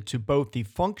committed to both the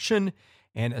function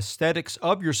and aesthetics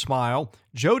of your smile.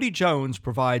 Jody Jones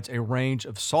provides a range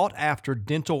of sought-after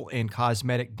dental and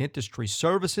cosmetic dentistry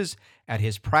services at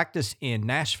his practice in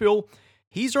Nashville.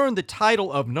 He's earned the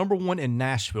title of #1 in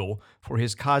Nashville for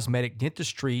his cosmetic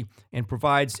dentistry and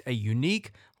provides a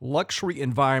unique luxury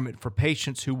environment for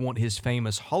patients who want his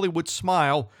famous Hollywood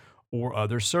smile or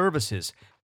other services.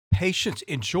 Patients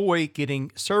enjoy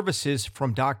getting services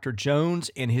from Dr.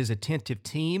 Jones and his attentive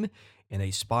team in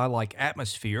a spa-like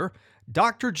atmosphere.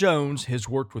 Dr. Jones has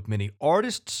worked with many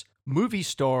artists, movie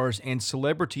stars, and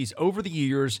celebrities over the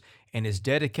years and is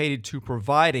dedicated to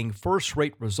providing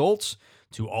first-rate results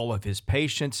to all of his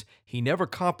patients. He never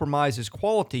compromises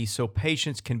quality, so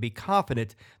patients can be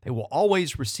confident they will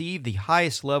always receive the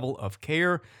highest level of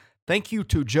care. Thank you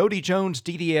to Jody Jones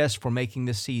DDS for making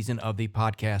this season of the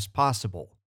podcast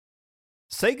possible.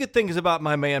 Say good things about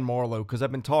my man Marlowe, because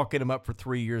I've been talking him up for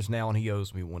 3 years now, and he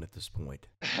owes me one at this point.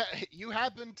 You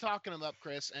have been talking him up,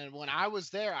 Chris. And when I was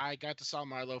there, I got to saw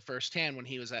Marlowe firsthand when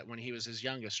he was his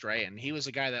youngest, right? And he was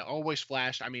a guy that always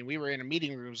flashed. I mean, we were in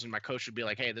meeting rooms, and my coach would be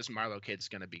like, "Hey, this Marlowe kid's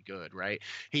gonna be good, right?"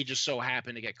 He just so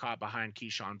happened to get caught behind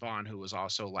Keyshawn Vaughn, who was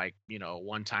also like,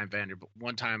 one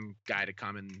time guy to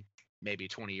come in maybe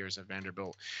 20 years at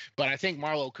Vanderbilt. But I think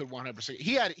Marlowe could 100%.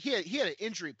 He had an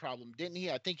injury problem, didn't he?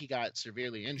 I think he got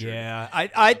severely injured. Yeah,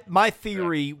 my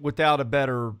theory, without a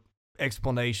better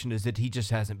explanation, is that he just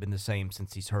hasn't been the same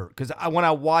since he's hurt. Because when I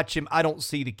watch him, I don't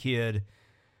see the kid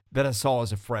that I saw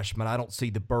as a freshman. I don't see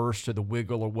the burst or the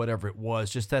wiggle or whatever it was.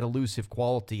 Just that elusive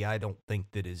quality. I don't think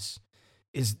that is.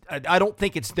 I don't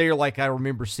think it's there like I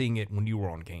remember seeing it when you were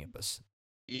on campus.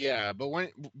 Yeah, but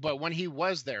when he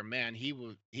was there, man,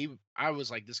 I was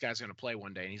like, this guy's gonna play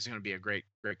one day, and he's gonna be a great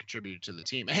contributor to the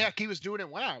team. Heck, he was doing it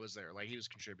when I was there, like he was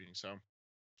contributing.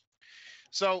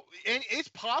 So and it's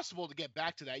possible to get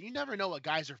back to that. You never know what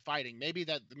guys are fighting. Maybe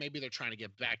they're trying to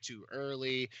get back too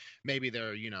early. Maybe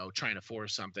they're trying to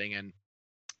force something, and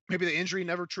maybe the injury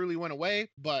never truly went away.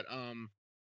 But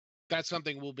that's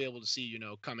something we'll be able to see,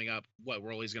 coming up, what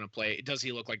role he's going to play. Does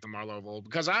he look like the Marlowe of old?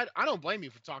 Because I don't blame you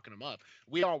for talking him up.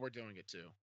 We all were doing it too.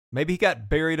 Maybe he got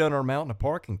buried under a mountain of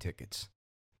parking tickets.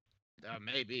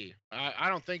 Maybe. I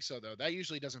don't think so, though. That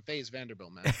usually doesn't faze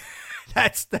Vanderbilt, man.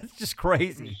 That's just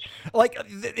crazy. Like,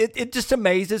 it just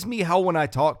amazes me how when I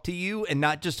talk to you, and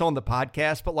not just on the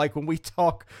podcast, but like when we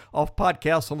talk off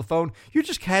podcasts on the phone, you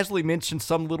just casually mention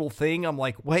some little thing. I'm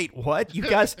like, wait, what? You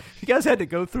guys had to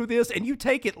go through this, and you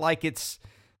take it like it's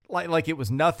like it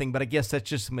was nothing. But I guess that's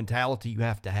just the mentality you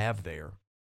have to have there.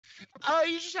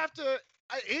 You just have to.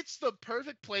 It's the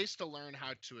perfect place to learn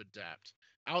how to adapt.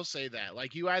 I'll say that.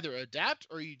 Like, you either adapt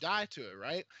or you die to it,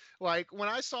 right? Like, when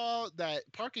I saw that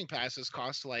parking passes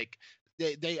cost, like,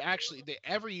 they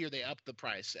every year they upped the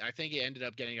price. I think it ended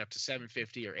up getting up to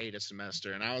 $750 or $8 a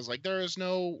semester, and I was like, there is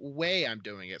no way I'm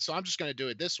doing it. So I'm just going to do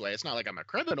it this way. It's not like I'm a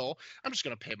criminal. I'm just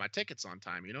going to pay my tickets on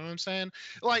time. You know what I'm saying?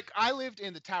 Like, I lived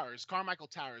in the towers, Carmichael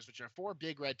Towers, which are 4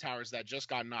 big red towers that just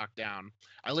got knocked down.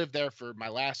 I lived there for my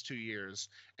last 2 years,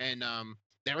 and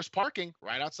there was parking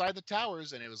right outside the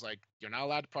towers, and it was like, you're not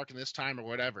allowed to park in this time or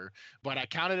whatever. But I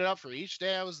counted it up for each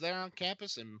day I was there on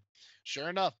campus, and sure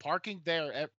enough, parking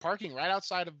right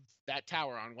outside of that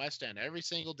tower on West End every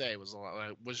single day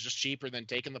was just cheaper than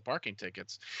taking the parking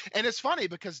tickets. And it's funny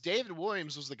because David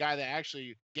Williams was the guy that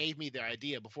actually gave me the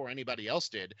idea before anybody else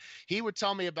did. He would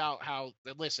tell me about how,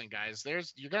 listen, guys,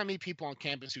 you're gonna meet people on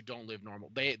campus who don't live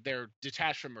normal. They're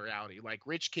detached from reality, like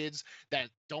rich kids that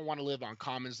don't want to live on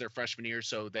commons their freshman year,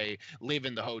 so they live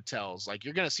in the hotels. Like,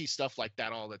 you're gonna see stuff like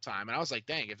that all the time. And I was like,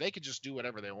 dang, if they could just do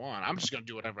whatever they want, I'm just gonna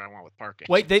do whatever I want with parking.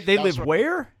 Wait, they live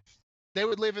where? They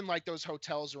would live in like those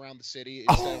hotels around the city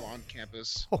instead of on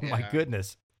campus. Oh my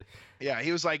goodness. Yeah,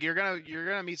 he was like, you're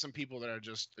gonna meet some people that are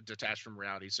just detached from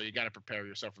reality, so you got to prepare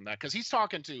yourself from that. Because he's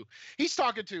talking to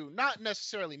not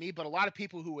necessarily me, but a lot of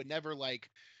people who would never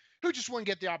who just wouldn't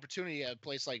get the opportunity at a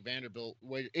place like Vanderbilt,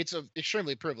 where it's an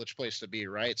extremely privileged place to be,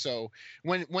 right? So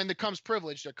when there comes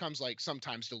privilege, there comes like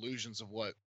sometimes delusions of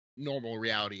what normal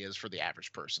reality is for the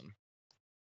average person.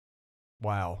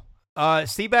 Wow.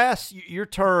 Seabass, your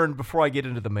turn before I get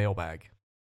into the mailbag.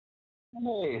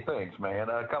 Hey, thanks, man.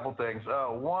 A couple things.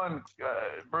 One,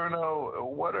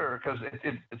 Bruno, because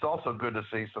it's also good to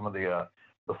see some of the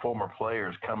former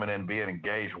players coming in, being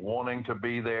engaged, wanting to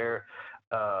be there,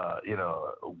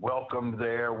 welcomed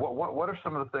there. What are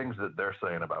some of the things that they're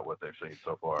saying about what they've seen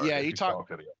so far? Yeah,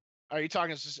 Are you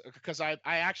talking because I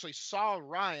actually saw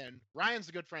Ryan. Ryan's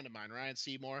a good friend of mine, Ryan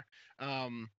Seymour.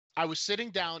 I was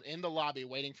sitting down in the lobby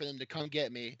waiting for them to come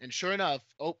get me, and sure enough,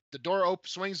 the door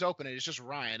swings open, and it's just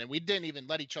Ryan. And we didn't even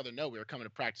let each other know we were coming to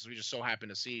practice. We just so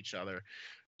happened to see each other.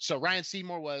 So Ryan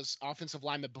Seymour was offensive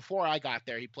lineman before I got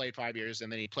there. He played 5 years,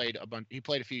 and then he played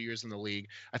a few years in the league.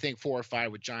 I think 4 or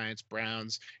 5 with Giants,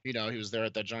 Browns. He was there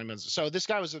at that Johnny Manziel. So this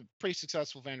guy was a pretty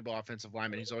successful Vanderbilt offensive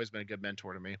lineman. He's always been a good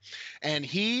mentor to me,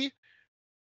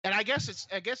 and I guess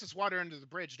it's water under the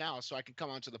bridge now, so I can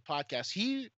come onto the podcast.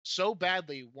 He so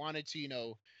badly wanted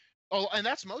to, and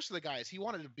that's most of the guys. He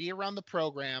wanted to be around the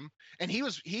program, and he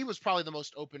was probably the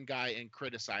most open guy in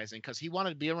criticizing, because he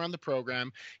wanted to be around the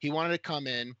program. He wanted to come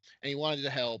in, and he wanted to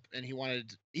help, and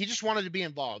he just wanted to be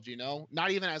involved.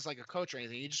 Not even as like a coach or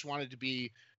anything. He just wanted to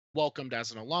be welcomed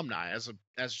as an alumni, as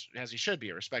he should be,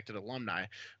 a respected alumni.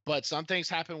 But some things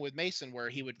happened with Mason where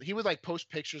he would like post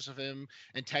pictures of him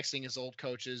and texting his old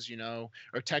coaches,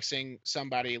 or texting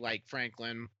somebody like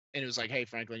Franklin, and it was like, hey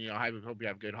Franklin, I hope you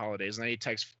have good holidays. And then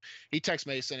he texts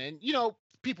Mason, and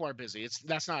people are busy.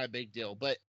 That's not a big deal.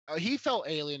 But he felt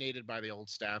alienated by the old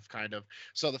staff, kind of.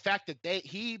 So the fact that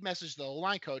he messaged the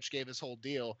line coach, gave his whole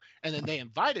deal, and then they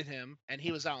invited him, and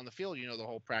he was out in the field, the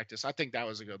whole practice. I think that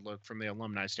was a good look from the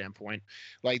alumni standpoint.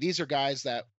 Like, these are guys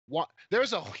that want.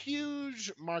 There's a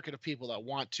huge market of people that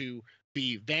want to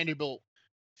be Vanderbilt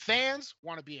fans,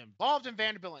 want to be involved in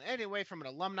Vanderbilt in any way from an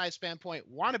alumni standpoint,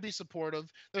 want to be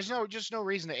supportive. There's just no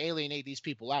reason to alienate these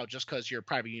people out just because you're a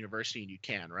private university and you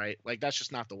can, right? Like, that's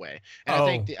just not the way. And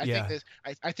I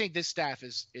think this staff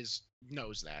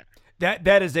knows that.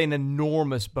 That is an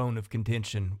enormous bone of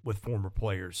contention with former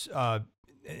players,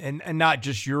 and not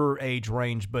just your age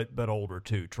range, but older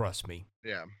too. Trust me.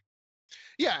 Yeah.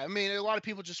 Yeah, I mean, a lot of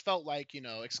people just felt like,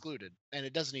 excluded, and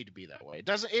it doesn't need to be that way.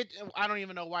 I don't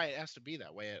even know why it has to be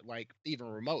that way, like, even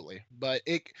remotely, but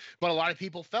a lot of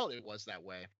people felt it was that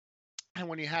way. And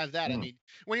when you have that, I mean,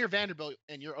 when you're Vanderbilt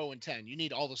and you're 0-10, you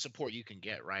need all the support you can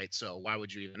get, right? So why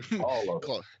would you even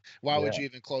would you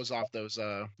even close off those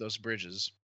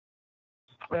bridges?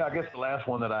 Well, I guess the last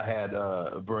one that I had,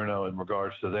 Bruno, in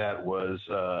regards to that was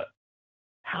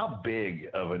how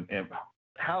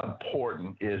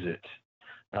important is it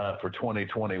for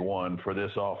 2021 for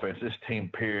this offense, this team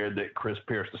period, that Chris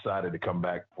Pierce decided to come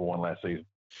back for one last season?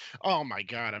 Oh my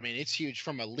God. I mean, it's huge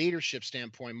from a leadership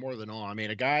standpoint more than all. I mean,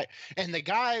 the guy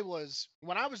was,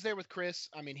 when I was there with Chris,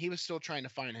 I mean, he was still trying to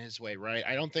find his way, right?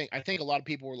 I think a lot of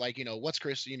people were like, what's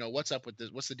Chris, what's up with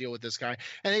this? What's the deal with this guy?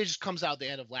 And he just comes out the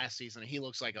end of last season and he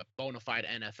looks like a bona fide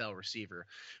NFL receiver.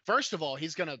 First of all,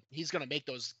 he's going to make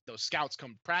those scouts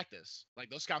come practice. Like,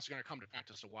 those scouts are going to come to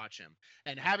practice to watch him.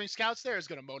 And having scouts there is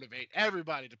going to motivate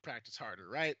everybody to practice harder,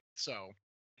 right? So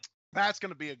that's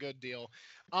going to be a good deal.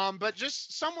 But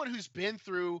just someone who's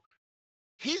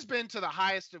he's been to the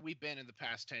highest that we've been in the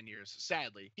past 10 years,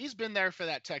 sadly. He's been there for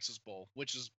that Texas Bowl,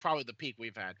 which is probably the peak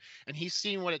we've had. And he's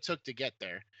seen what it took to get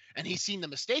there. And he's seen the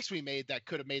mistakes we made that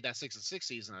could have made that 6-6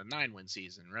 season a 9-win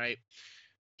season, right?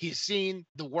 He's seen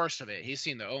the worst of it. He's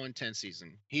seen the 0-10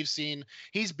 season. He's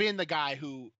been the guy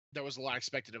who there was a lot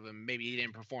expected of him. Maybe he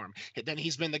didn't perform. Then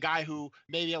he's been the guy who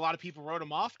maybe a lot of people wrote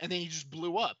him off, and then he just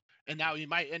blew up. And now he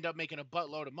might end up making a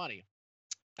buttload of money.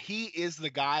 He is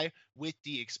the guy with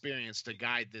the experience to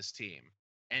guide this team.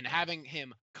 And having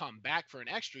him come back for an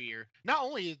extra year, not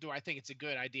only do I think it's a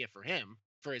good idea for him,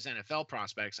 for his NFL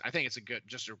prospects, I think it's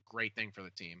just a great thing for the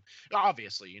team.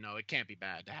 Obviously, it can't be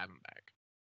bad to have him back.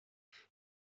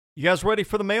 You guys ready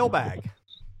for the mailbag?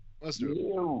 Let's do it.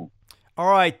 All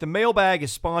right, the mailbag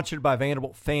is sponsored by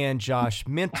Vanderbilt fan Josh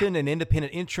Minton, an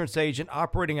independent insurance agent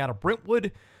operating out of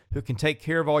Brentwood, who can take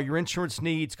care of all your insurance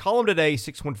needs. Call him today,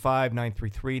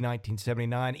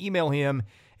 615-933-1979. Email him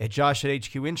at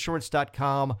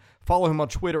josh@hqinsurance.com. Follow him on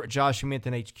Twitter at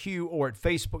joshmintonhq or at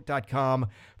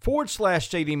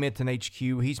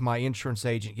facebook.com/jdmintonhq. He's my insurance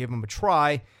agent. Give him a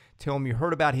try. Tell him you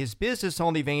heard about his business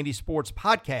on the Vandy Sports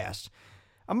Podcast.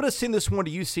 I'm going to send this one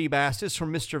to you, Seabass. This is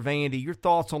from Mr. Vandy. Your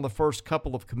thoughts on the first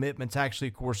couple of commitments. Actually,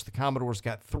 of course, the Commodores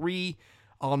got 3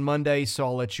 on Monday, so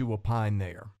I'll let you opine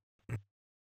there.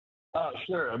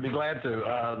 Sure, I'd be glad to.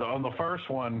 On the first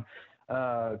one,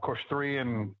 of course, 3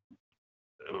 in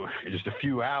just a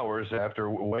few hours after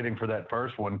waiting for that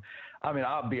first one. I mean,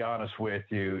 I'll be honest with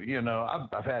you.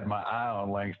 I've had my eye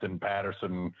on Langston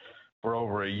Patterson for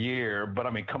over a year, but I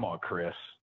mean, come on, Chris.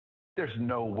 There's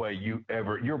no way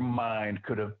your mind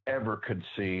could have ever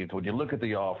conceived, when you look at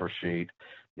the offer sheet,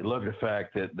 you look at the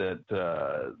fact that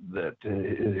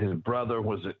his brother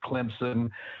was at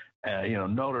Clemson.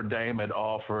 Notre Dame had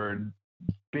offered,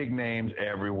 big names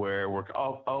everywhere. We're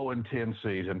 0-10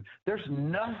 season. There's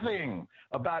nothing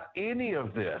about any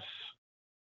of this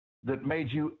that made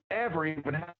you ever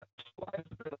even have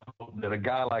that a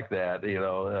guy like that,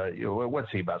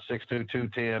 what's he, about 6'2",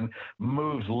 210,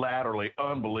 moves laterally,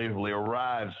 unbelievably,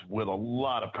 arrives with a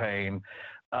lot of pain.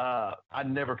 I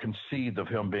never conceived of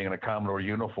him being in a Commodore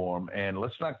uniform. And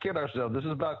let's not kid ourselves. This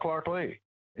is about Clark Lee.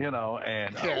 What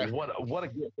a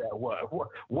get that was.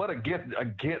 What a get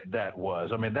that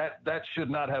was. I mean, that should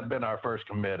not have been our first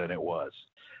commit, and it was.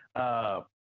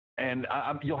 And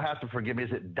you'll have to forgive me.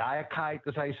 Is it Diakite?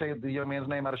 That's how you say the young man's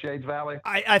name out of Shades Valley?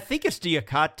 I think it's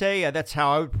Diakite. That's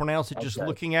how I would pronounce it, just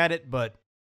looking at it. But,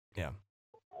 yeah.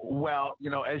 Well,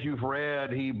 as you've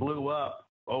read, he blew up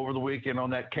over the weekend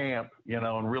on that camp,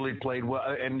 and really played well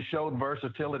and showed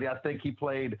versatility. I think he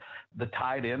played the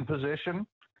tight end position.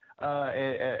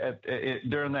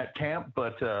 during that camp,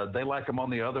 but they like him on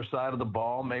the other side of the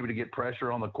ball, maybe to get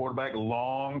pressure on the quarterback.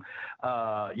 Long,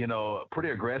 pretty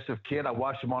aggressive kid. I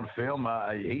watched him on film.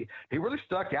 He really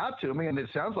stuck out to me, and it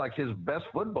sounds like his best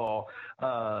football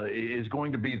is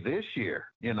going to be this year.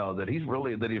 That he's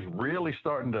really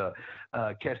starting to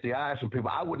catch the eye of some people.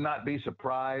 I would not be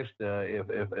surprised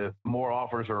if more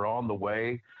offers are on the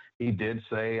way. He did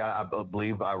say, I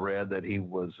believe I read that he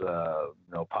was,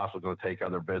 possibly going to take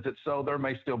other visits. So there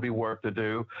may still be work to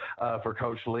do for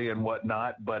Coach Lee and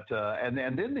whatnot. But and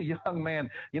then the young man,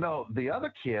 the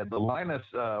other kid, the Linus,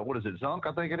 Zunk,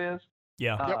 I think it is.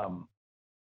 Yeah.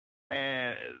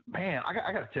 And man,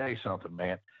 I got to tell you something,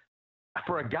 man.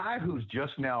 For a guy who's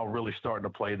just now really starting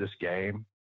to play this game,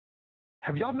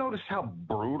 have y'all noticed how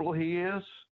brutal he is?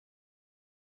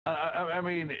 I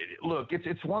mean, look,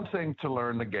 it's one thing to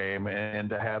learn the game and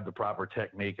to have the proper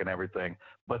technique and everything,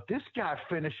 but this guy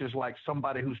finishes like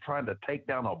somebody who's trying to take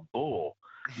down a bull.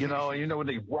 When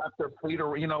they wrap their feet or,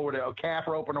 with a calf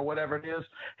roping or whatever it is.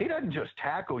 He doesn't just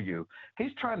tackle you.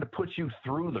 He's trying to put you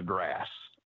through the grass,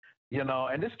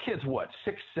 and this kid's what,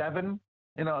 6'7"?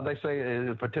 They say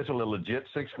is potentially legit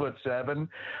 6'7".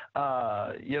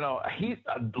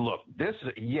 This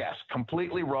yes,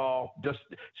 completely raw, just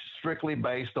strictly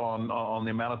based on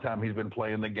the amount of time he's been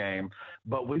playing the game.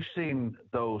 But we've seen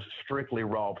those strictly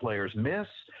raw players miss,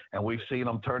 and we've seen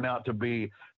them turn out to be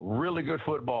really good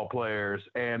football players.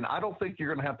 And I don't think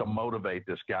you're going to have to motivate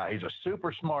this guy. He's a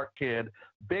super smart kid,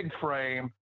 big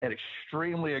frame, and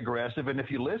extremely aggressive. And if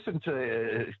you listen to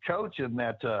his coach in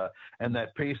that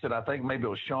piece that I think maybe it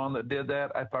was Sean that did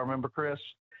that, if I remember, Chris.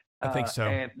 I think so.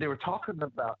 And he was talking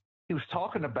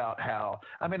about how,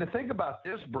 and think about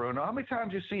this, Bruno. How many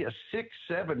times you see a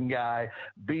 6'7" guy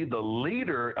be the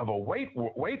leader of a weight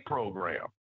program?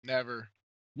 Never.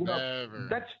 Never.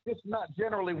 That's just not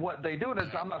generally what they do. And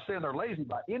I'm not saying they're lazy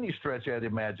by any stretch of the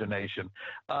imagination.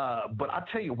 But I'll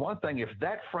tell you one thing, if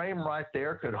that frame right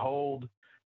there could hold,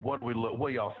 what do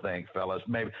y'all think, fellas?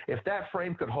 Maybe if that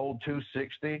frame could hold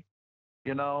 260,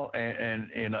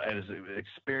 and as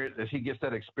experience, as he gets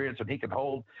that experience and he can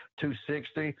hold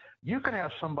 260, you can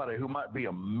have somebody who might be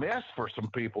a mess for some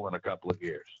people in a couple of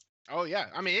years. Oh yeah,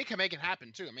 it can make it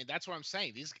happen too. That's what I'm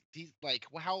saying. These like,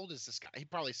 well, how old is this guy? He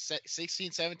probably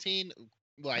 16, 17.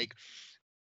 Like,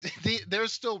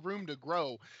 there's still room to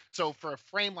grow. So for a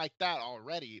frame like that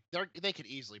already, they could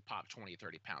easily pop 20,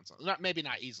 30 pounds. Maybe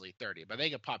not easily 30, but they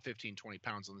could pop 15, 20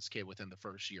 pounds on this kid within the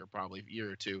first year, probably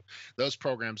year or two. Those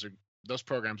programs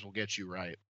will get you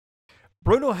right.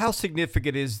 Bruno, how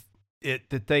significant is it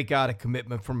that they got a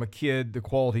commitment from a kid the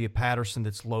quality of Patterson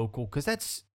that's local? Because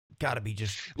that's got to be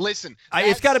just listen.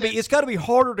 It's got to be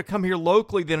harder to come here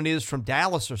locally than it is from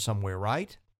Dallas or somewhere,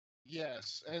 right?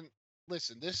 Yes, and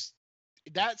listen,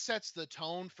 that sets the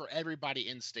tone for everybody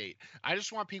in state. I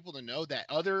just want people to know that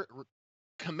other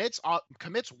commits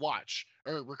watch,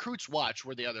 or recruits watch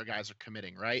where the other guys are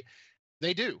committing, right?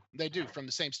 They do from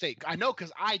the same state. I know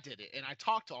because I did it, and I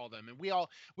talked to all of them, and we all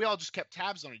just kept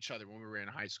tabs on each other when we were in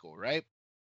high school, right?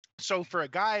 So for a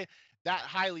guy that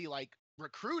highly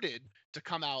recruited to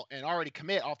come out and already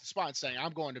commit off the spot and saying,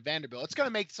 I'm going to Vanderbilt, it's going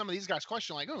to make some of these guys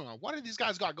question, like, oh, what do these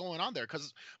guys got going on there?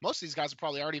 Because most of these guys have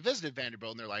probably already visited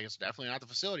Vanderbilt, and they're like, it's definitely not the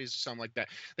facilities or something like that.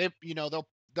 They're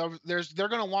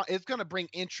going to want, it's going to bring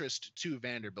interest to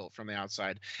Vanderbilt from the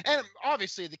outside. And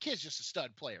obviously the kid's just a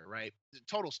stud player, right?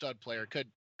 Total stud player,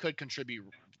 could contribute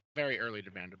very early to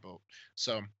Vanderbilt.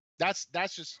 So that's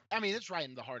just, it's right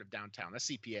in the heart of downtown. That's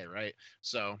CPA, right?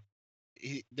 So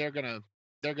they're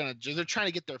trying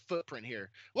to get their footprint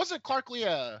here. Wasn't Clark Lee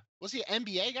was he an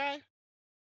NBA guy?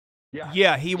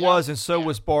 Yeah, he was, and so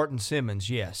was Barton Simmons,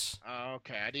 yes.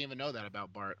 Okay, I didn't even know that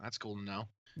about Bart. That's cool to know.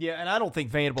 Yeah, and I don't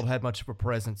think Vanderbilt had much of a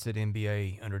presence at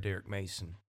NBA under Derek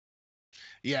Mason.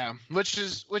 Yeah, which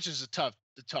is a tough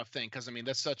thing, because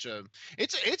that's such a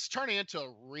it's turning into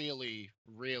a really,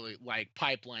 really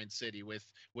pipeline city with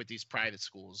these private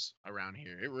schools around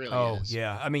here. It really is. Oh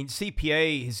yeah,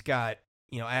 CPA has got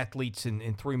athletes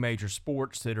in three major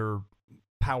sports that are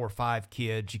Power 5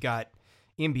 kids. You got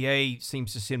NBA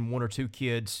seems to send one or two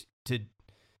kids to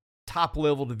top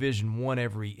level Division I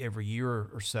every year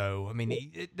or so.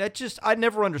 I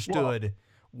never understood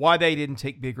why they didn't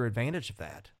take bigger advantage of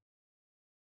that.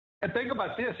 And think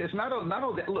about this: it's not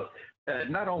only look.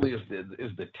 Not only is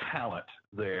the talent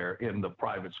there in the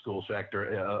private school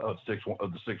sector of the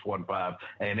 615,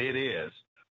 and it is.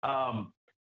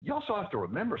 You also have to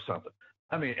remember something.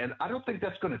 And I don't think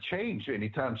that's going to change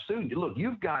anytime soon. Look,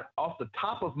 you've got, off the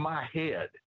top of my head,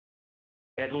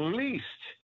 at least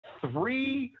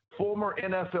 3 former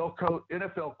NFL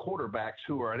quarterbacks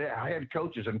who are head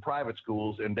coaches in private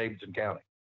schools in Davidson County.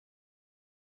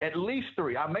 At least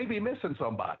 3. I may be missing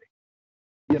somebody,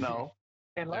 you know.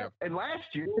 And last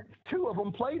year, 2 of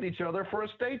them played each other for a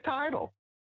state title,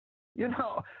 you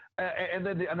know. And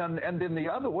then the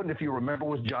other one, if you remember,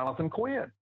 was Jonathan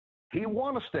Quinn. He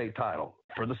won a state title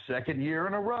for the 2nd year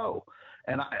in a row.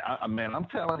 And man, I'm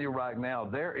telling you right now,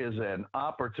 there is an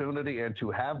opportunity, and to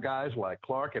have guys like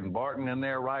Clark and Barton in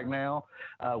there right now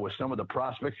with some of the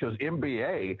prospects, because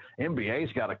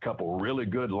NBA's got a couple really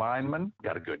good linemen,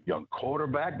 got a good young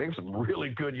quarterback. They've some really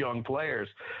good young players.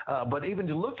 But even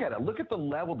to look at it, look at the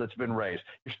level that's been raised.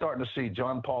 You're starting to see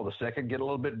John Paul II get a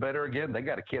little bit better again. They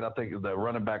got a kid, I think the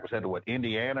running back was headed to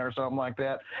Indiana or something like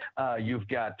that. You've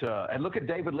got, and look at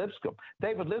David Lipscomb.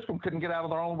 David Lipscomb couldn't get out of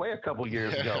their own way a couple of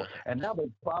years ago. And now they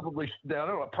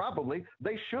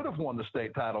should have won the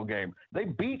state title game. They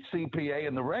beat CPA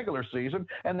in the regular season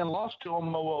and then lost to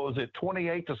them, what was it,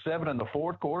 28-7 in the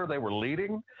 4th quarter. They were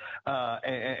leading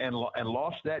and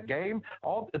lost that game.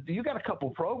 You got a couple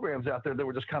programs out there that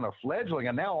were just kind of fledgling,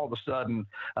 and now all of a sudden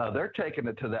they're taking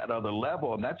it to that other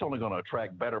level, and that's only going to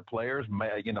attract better players.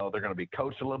 You know, they're going to be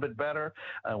coached a little bit better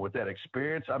with that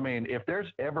experience. I mean, if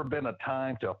there's ever been a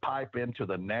time to pipe into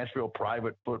the Nashville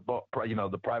private football, you know,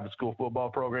 the private school football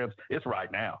programs, it's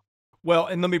right now. Well,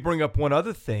 and let me bring up one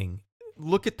other thing.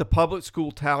 Look at the public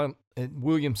school talent in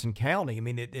Williamson County. I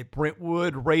mean, at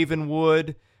Brentwood,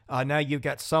 Ravenwood, now you've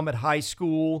got Summit High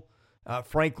School.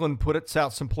 Franklin puts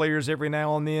out some players every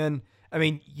now and then. I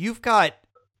mean, you've got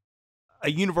a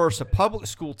universe of public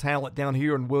school talent down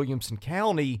here in Williamson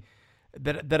County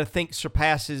that I think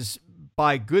surpasses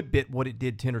by a good bit what it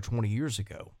did 10 or 20 years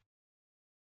ago.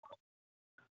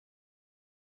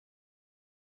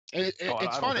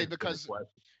 It's funny because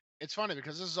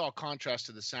this is all contrast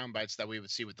to the sound bites that we would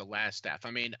see with the last staff.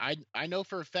 I mean, I know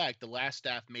for a fact the last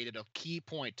staff made it a key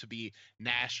point to be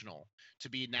national,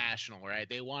 right?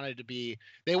 They wanted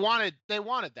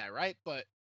that, right? But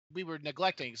we were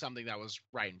neglecting something that was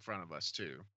right in front of us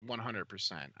too,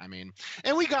 100%. I mean,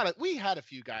 and we had a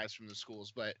few guys from the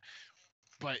schools, but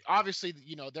obviously,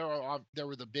 you know, there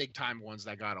were the big time ones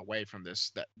that got away from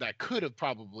this that could have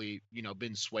probably, you know,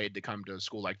 been swayed to come to a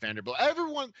school like Vanderbilt.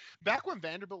 Everyone back when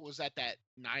Vanderbilt was at that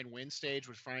 9-win stage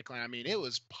with Franklin, I mean, it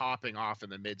was popping off in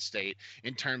the mid-state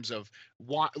in terms of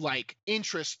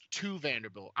interest to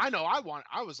Vanderbilt. I know I want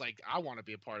to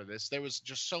be a part of this. There was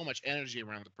just so much energy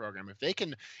around the program. If they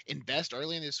can invest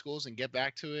early in these schools and get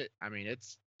back to it, I mean,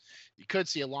 you could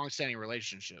see a long-standing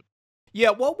relationship.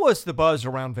 Yeah, what was the buzz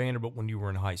around Vanderbilt when you were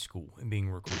in high school and being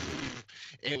recruited?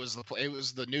 It was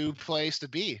the new place to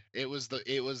be. It was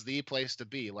the place to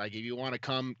be. Like, if you want to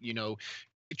come, you know,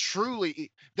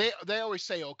 truly, they always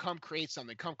say, "Oh, come create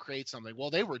something." Well,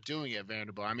 they were doing it at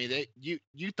Vanderbilt. I mean,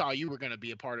 you thought you were going to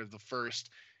be a part of the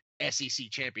first SEC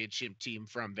championship team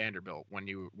from Vanderbilt when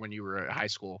you were at high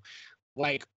school,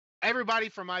 like. Everybody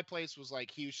from my place was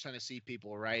like huge Tennessee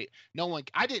people, right?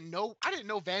 I didn't know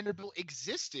Vanderbilt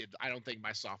existed. I don't think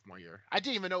my sophomore year. I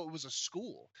didn't even know it was a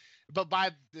school. But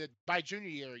by junior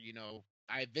year, you know,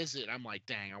 I visit. I'm like,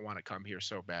 dang, I want to come here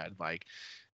so bad. Like,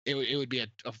 it would be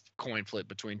a coin flip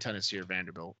between Tennessee or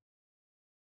Vanderbilt.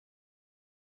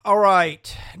 All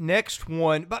right, next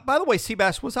one. By the way,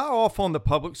 Seabass, was I off on the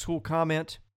public school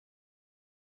comment?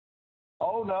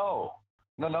 Oh no.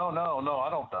 No.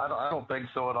 I don't think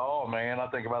so at all, man. I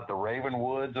think about the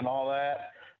Ravenwoods and all that.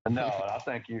 No, I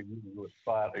think you were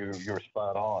spot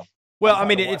on. Well, I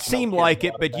mean, it seemed like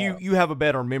it, but you have a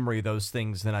better memory of those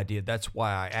things than I did. That's why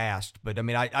I asked. But I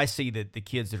mean, I see that the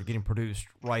kids that are getting produced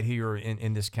right here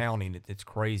in this county, and it's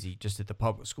crazy just at the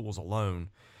public schools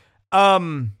alone. All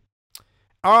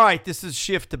right, this is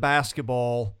shift to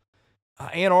basketball.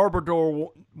 Ann Arbor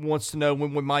wants to know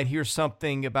when we might hear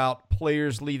something about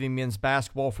players leaving men's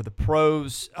basketball for the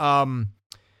pros.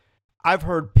 I've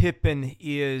heard Pippen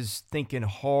is thinking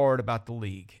hard about the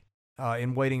league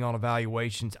and waiting on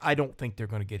evaluations. I don't think they're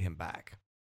going to get him back.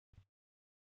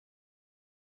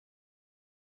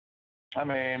 I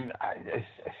mean,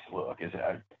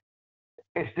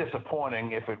 it's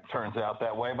disappointing if it turns out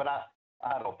that way, but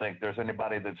I don't think there's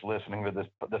anybody that's listening to this,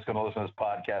 that's going to listen to this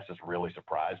podcast that's really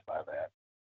surprised by that.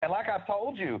 And like I've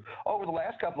told you over the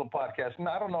last couple of podcasts, and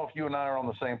I don't know if you and I are on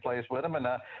the same place with him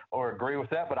or agree with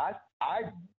that, but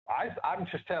I'm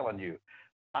just telling you,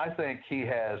 I think he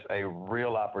has a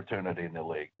real opportunity in the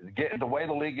league. The way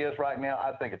the league is right now,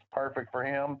 I think it's perfect for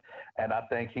him, and I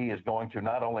think he is going to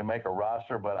not only make a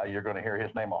roster, but you're going to hear his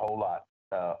name a whole lot,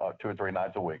 2 or 3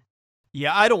 nights a week.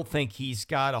 Yeah, I don't think he's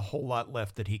got a whole lot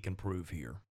left that he can prove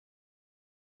here.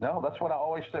 No, that's what I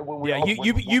always say when we. Yeah,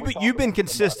 you've been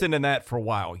consistent in that for a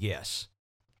while. Yes.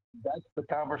 That's the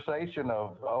conversation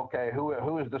of, okay,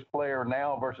 who is this player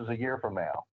now versus a year from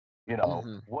now? You know,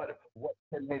 what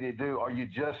can they do? Are you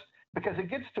just, because it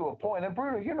gets to a point, and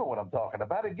Bruno, you know what I'm talking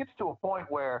about. It gets to a point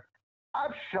where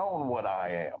I've shown what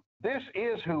I am. This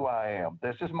is who I am.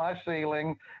 This is my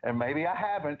ceiling, and maybe I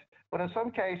haven't, but in some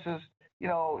cases, you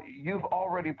know, you've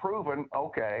already proven,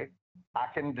 okay, I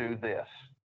can do this.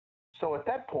 So at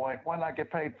that point, why not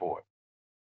get paid for it?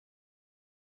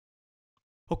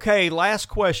 Okay, last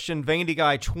question, Vandy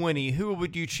Guy 20. Who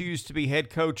would you choose to be head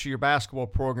coach of your basketball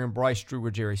program, Bryce Drew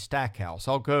or Jerry Stackhouse?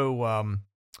 I'll go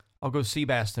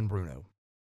Seabass and Bruno.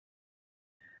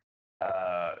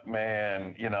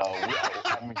 Man, you know,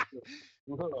 I mean,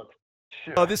 look.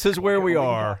 Sure. Oh, this is where we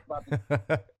are.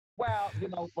 Well, you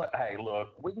know, but hey, look,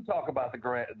 we can talk about the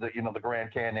Grand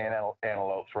Canyon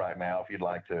Antelopes right now if you'd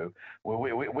like to.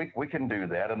 We can do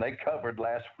that, and they covered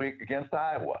last week against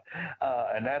Iowa,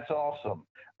 and that's awesome.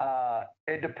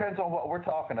 It depends on what we're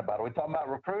talking about. Are we talking about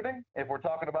recruiting? If we're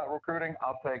talking about recruiting,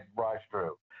 I'll take Bryce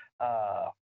Drew.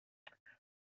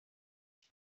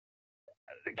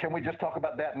 Can we just talk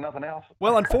about that and nothing else?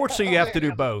 Well, unfortunately, you have to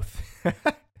do both.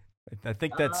 I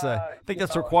think that's a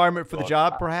requirement for the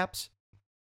job, perhaps.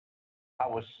 I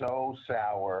was so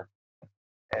sour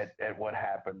at what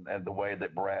happened and the way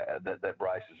that the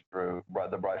Bryce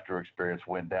Drew experience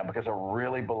went down, because I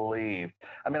really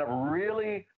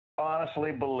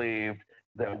honestly believed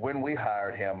that when we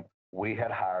hired him, we had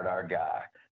hired our guy.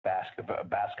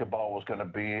 Basketball was going to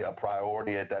be a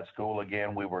priority at that school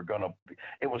again.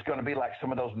 It was going to be like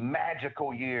some of those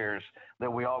magical years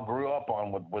that we all grew up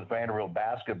on with Vanderbilt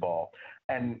basketball.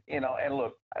 And, you know, and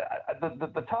look,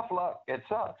 the tough luck, it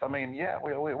sucks. I mean, yeah,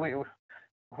 we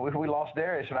lost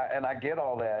Darius, and I get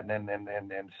all that. And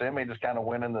Simi just kind of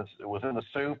was in the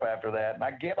soup after that. And I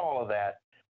get all of that.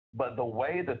 But the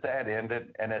way that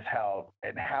ended, and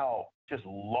how just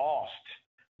lost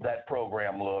that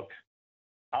program looked,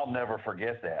 I'll never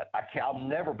forget that. I'll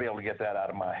never be able to get that out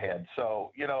of my head.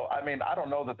 So, you know, I mean, I don't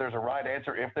know that there's a right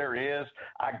answer. If there is,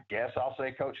 I guess I'll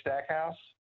say Coach Stackhouse,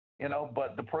 you know,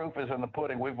 but the proof is in the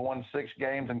pudding. We've won 6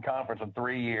 games in conference in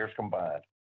 3 years combined.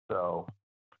 So,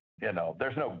 you know,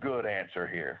 there's no good answer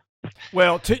here.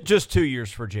 Well, just 2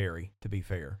 years for Jerry, to be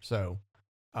fair. So,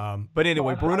 but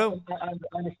anyway, Bruno? I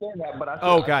understand that, but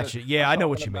gotcha. Yeah, I know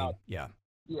what you mean. Yeah.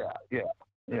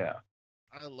 Yeah.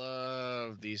 I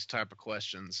love these type of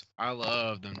questions. I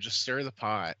love them. Just stir the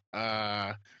pot.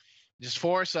 Just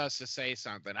force us to say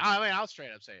something. I mean, I'll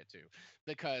straight up say it too,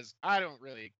 because I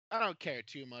don't care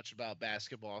too much about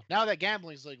basketball. Now that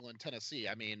gambling's legal in Tennessee,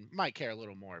 I mean, might care a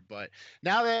little more. But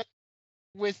now that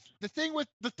the thing with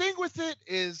it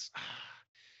is,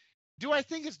 do I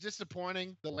think it's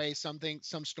disappointing the way some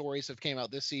stories have came out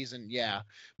this season? Yeah.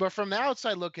 But from the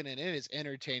outside looking in, it is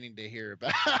entertaining to hear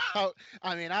about.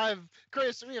 I mean,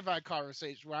 Chris, we have had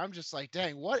conversations where I'm just like,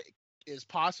 dang, what is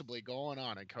possibly going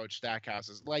on in Coach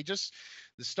Stackhouse's, like, just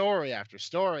the story after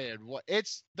story, and what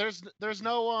there's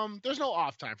no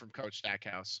off time from Coach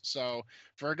Stackhouse. So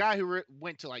for a guy who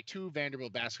went to like 2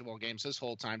 Vanderbilt basketball games this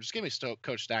whole time, just give me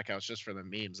Coach Stackhouse just for the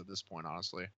memes at this point,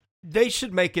 honestly. They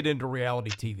should make it into a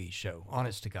reality TV show,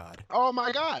 honest to God. Oh,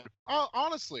 my God. Oh,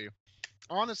 honestly,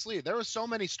 there were so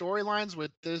many storylines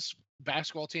with this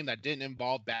basketball team that didn't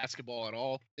involve basketball at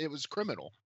all. It was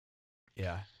criminal.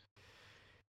 Yeah.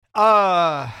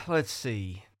 Let's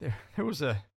see. There was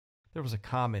a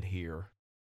comment here.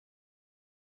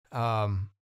 Oh,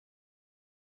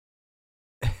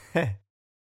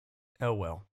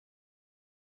 well.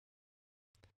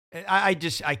 I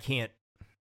can't.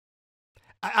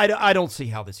 I don't see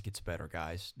how this gets better,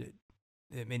 guys.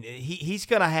 I mean, he's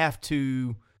going to have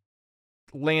to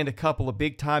land a couple of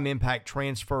big-time impact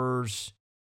transfers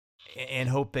and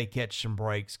hope they catch some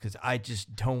breaks, because I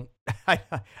just don't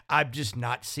 – I'm just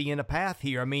not seeing a path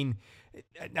here. I mean,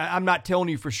 I'm not telling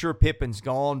you for sure Pippen's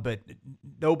gone, but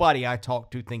nobody I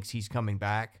talk to thinks he's coming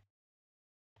back.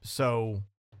 So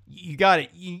you got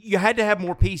it. You had to have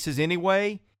more pieces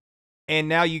anyway. And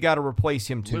now you got to replace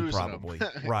him too, probably.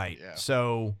 Right. Yeah.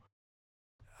 So,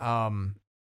 I'm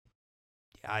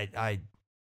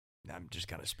just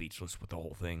kind of speechless with the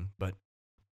whole thing. But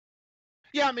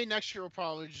yeah, I mean, next year will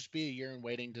probably just be a year in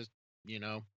waiting to,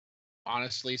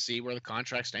 honestly see where the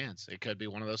contract stands. It could be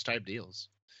one of those type deals.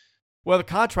 Well, the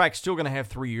contract's still going to have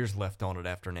 3 years left on it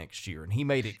after next year, and he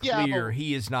made it clear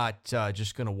he is not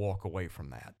just going to walk away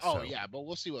from that. Oh, so. Yeah, but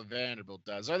we'll see what Vanderbilt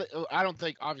does. I don't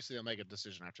think, obviously, they'll make a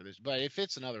decision after this, but if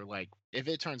it's if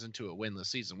it turns into a winless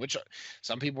season, which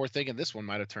some people were thinking this one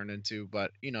might have turned into,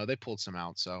 but, they pulled some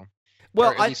out, so.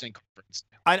 Well, or at least in conference.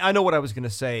 I know what I was going to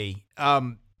say.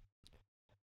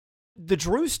 The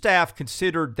Drew staff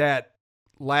considered that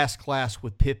last class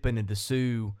with Pippen and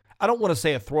Dessou, I don't want to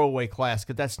say a throwaway class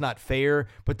because that's not fair,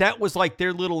 but that was like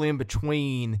their little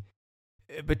in-between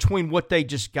what they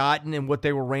just gotten and what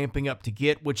they were ramping up to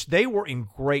get, which they were in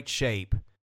great shape.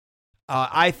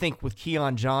 I think with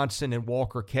Keon Johnson and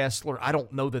Walker Kessler, I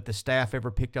don't know that the staff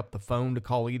ever picked up the phone to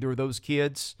call either of those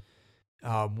kids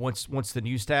once the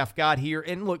new staff got here.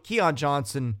 And look, Keon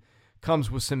Johnson comes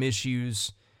with some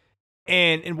issues.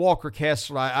 And Walker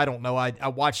Kessler, I don't know. I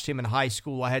watched him in high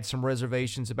school. I had some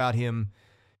reservations about him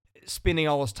spending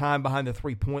all his time behind the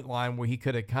three-point line where he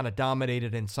could have kind of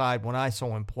dominated inside when I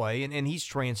saw him play. And he's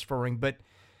transferring. But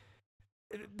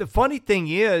the funny thing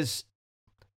is,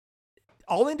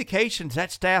 all indications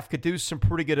that staff could do some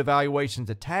pretty good evaluations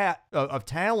of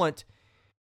talent.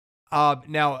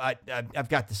 Now, I've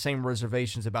got the same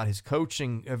reservations about his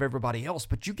coaching of everybody else.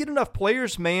 But you get enough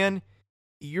players, man,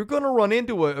 you're going to run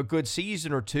into a good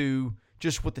season or two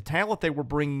just with the talent they were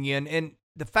bringing in. And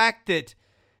the fact that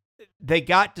they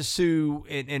got Dessou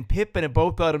and Pippen and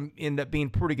both of them end up being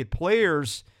pretty good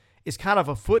players is kind of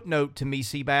a footnote to me,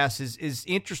 Seabass, is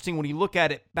interesting when you look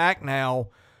at it back now,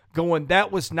 going, that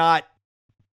was not,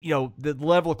 the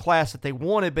level of class that they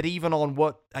wanted, but even on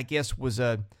what I guess was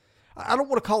I don't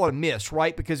want to call it a miss,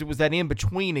 right? Because it was that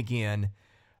in-between again.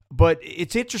 But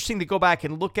it's interesting to go back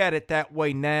and look at it that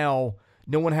way now,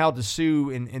 knowing how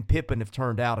Dessou and Pippen have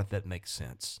turned out, if that makes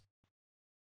sense.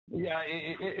 Yeah,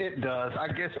 it does. I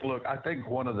guess, look, I think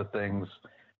one of the things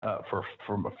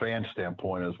from a fan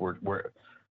standpoint is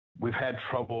we've had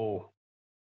trouble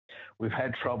with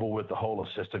the whole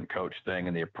assistant coach thing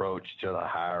and the approach to the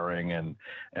hiring and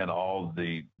all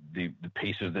the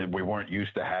pieces that we weren't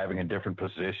used to having in different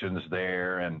positions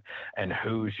there and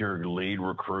who's your lead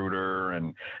recruiter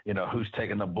and, who's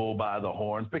taking the bull by the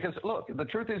horns. Because, look, the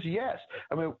truth is, yes.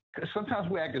 I mean, sometimes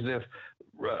we act as if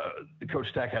Coach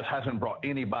Stackhouse hasn't brought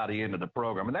anybody into the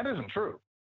program, and that isn't true.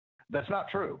 That's not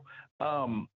true.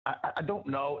 I don't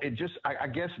know. I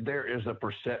guess there is a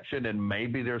perception, and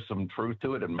maybe there's some truth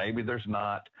to it, and maybe there's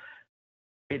not.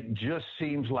 It just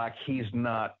seems like he's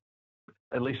not,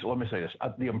 at least let me say this,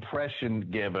 the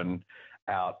impression given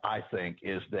out, I think,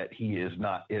 is that he is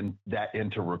not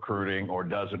into recruiting or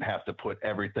doesn't have to put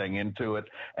everything into it.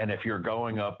 And if you're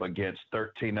going up against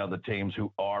 13 other teams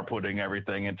who are putting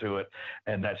everything into it,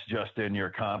 and that's just in your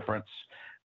conference,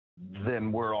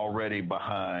 then we're already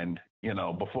behind,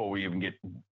 before we even get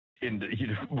into,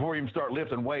 before we even start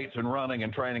lifting weights and running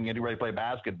and training and ready to play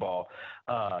basketball,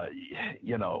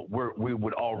 we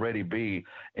would already be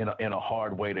in a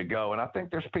hard way to go. And I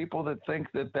think there's people that think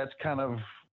that that's kind of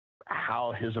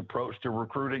how his approach to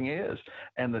recruiting is.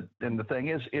 And the thing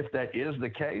is, if that is the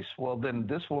case, well, then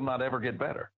this will not ever get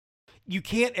better. You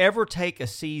can't ever take a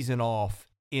season off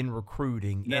in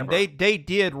recruiting. Never. And they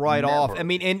did right Never. off. I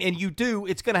mean, and you do,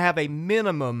 it's going to have a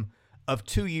minimum of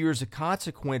 2 years of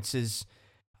consequences.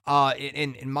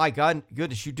 And my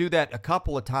goodness, you do that a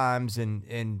couple of times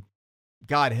and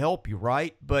God help you,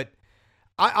 right? But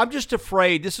I'm just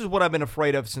afraid, this is what I've been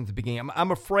afraid of since the beginning.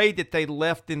 I'm afraid that they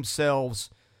left themselves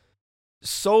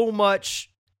so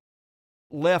much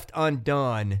left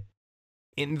undone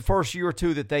in the first year or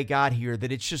two that they got here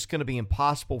that it's just going to be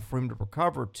impossible for him to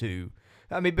recover to.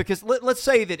 I mean, because let's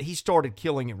say that he started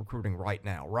killing at recruiting right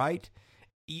now, right?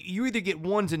 You either get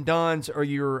ones and dones or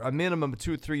you're a minimum of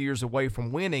 2 or 3 years away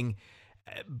from winning.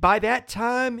 By that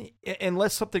time,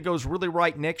 unless something goes really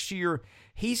right next year,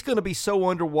 he's going to be so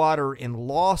underwater in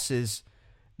losses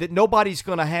that nobody's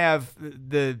going to have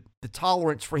the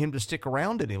tolerance for him to stick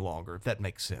around any longer, if that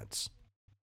makes sense.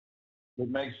 It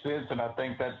makes sense, and I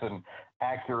think that's an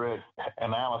accurate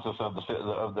analysis of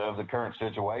the current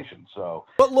situation. So,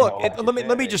 but look,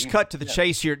 let me just cut to the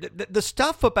chase here. The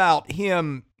stuff about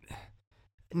him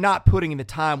not putting in the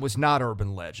time was not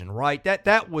urban legend, right?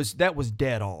 That was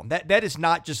dead on. That is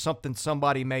not just something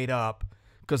somebody made up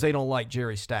because they don't like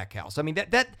Jerry Stackhouse. I mean,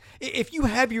 that if you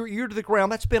have your ear to the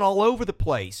ground, that's been all over the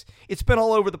place. It's been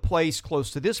all over the place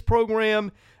close to this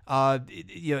program,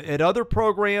 at other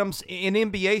programs, in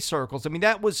NBA circles. I mean,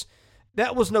 that was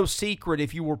no secret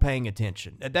if you were paying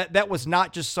attention. That was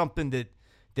not just something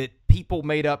that people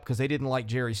made up because they didn't like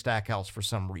Jerry Stackhouse for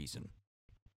some reason.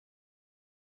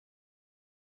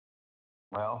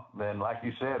 Well, then, like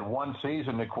you said, one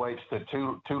season equates to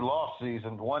two lost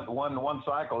seasons. One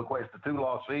cycle equates to 2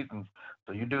 lost seasons.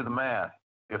 So you do the math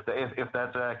if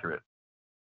that's accurate.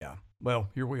 Yeah. Well,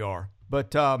 here we are.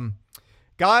 But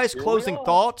guys, closing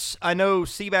thoughts. I know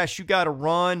Seabass, you got to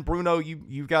run. Bruno,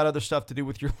 you've got other stuff to do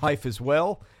with your life as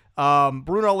well.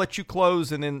 Bruno, I'll let you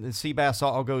close, and then Seabass,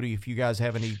 I'll go to you if you guys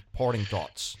have any parting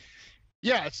thoughts.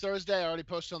 Yeah, it's Thursday. I already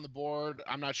posted on the board.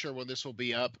 I'm not sure when this will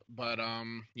be up, but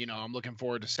I'm looking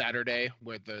forward to Saturday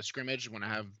with the scrimmage when I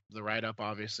have the write up,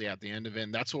 obviously at the end of it.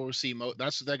 And that's where we'll see.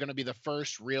 They're going to be the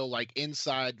first real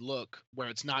inside look where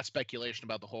it's not speculation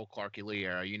about the whole Clarkie Lee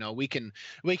era. We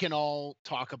can all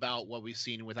talk about what we've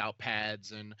seen without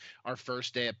pads and our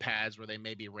first day of pads where they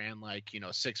maybe ran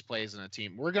 6 plays in a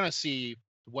team. We're going to see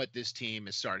what this team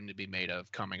is starting to be made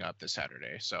of coming up this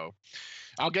Saturday. So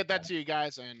I'll get that to you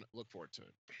guys and look forward to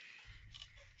it.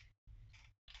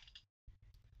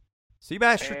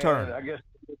 Seabass, your turn. I guess,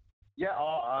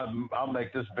 I'll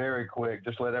make this very quick.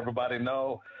 Just let everybody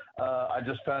know. I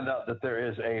just found out that there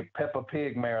is a Peppa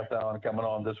Pig marathon coming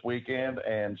on this weekend,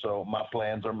 and so my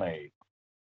plans are made.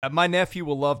 My nephew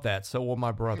will love that. So will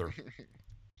my brother.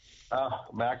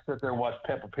 Man, I sit there and watch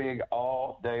Peppa Pig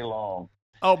all day long.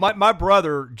 Oh, my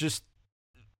brother just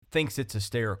thinks it's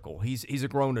hysterical. He's a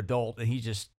grown adult, and he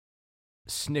just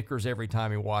snickers every time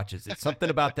he watches. It's something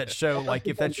about that show. Like,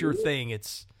 if that's your thing,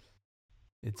 it's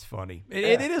funny.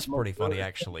 It is pretty funny,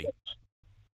 actually.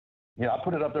 Yeah, I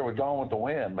put it up there with Gone with the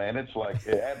Wind, man. It's like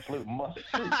an absolute must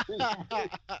see.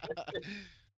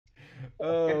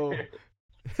 Oh.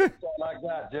 That's all I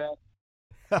got,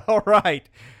 Jack. All right.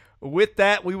 With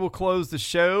that, we will close the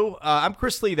show. I'm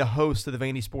Chris Lee, the host of the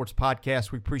Vandy Sports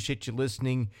Podcast. We appreciate you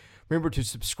listening. Remember to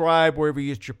subscribe wherever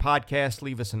you get your podcast.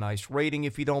 Leave us a nice rating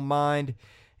if you don't mind.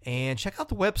 And check out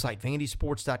the website,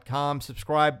 vandysports.com.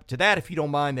 Subscribe to that if you don't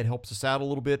mind. That helps us out a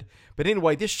little bit. But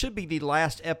anyway, this should be the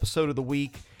last episode of the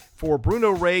week. For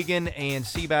Bruno Reagan and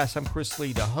Seabass, I'm Chris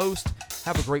Lee, the host.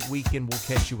 Have a great weekend. We'll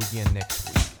catch you again next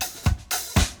week.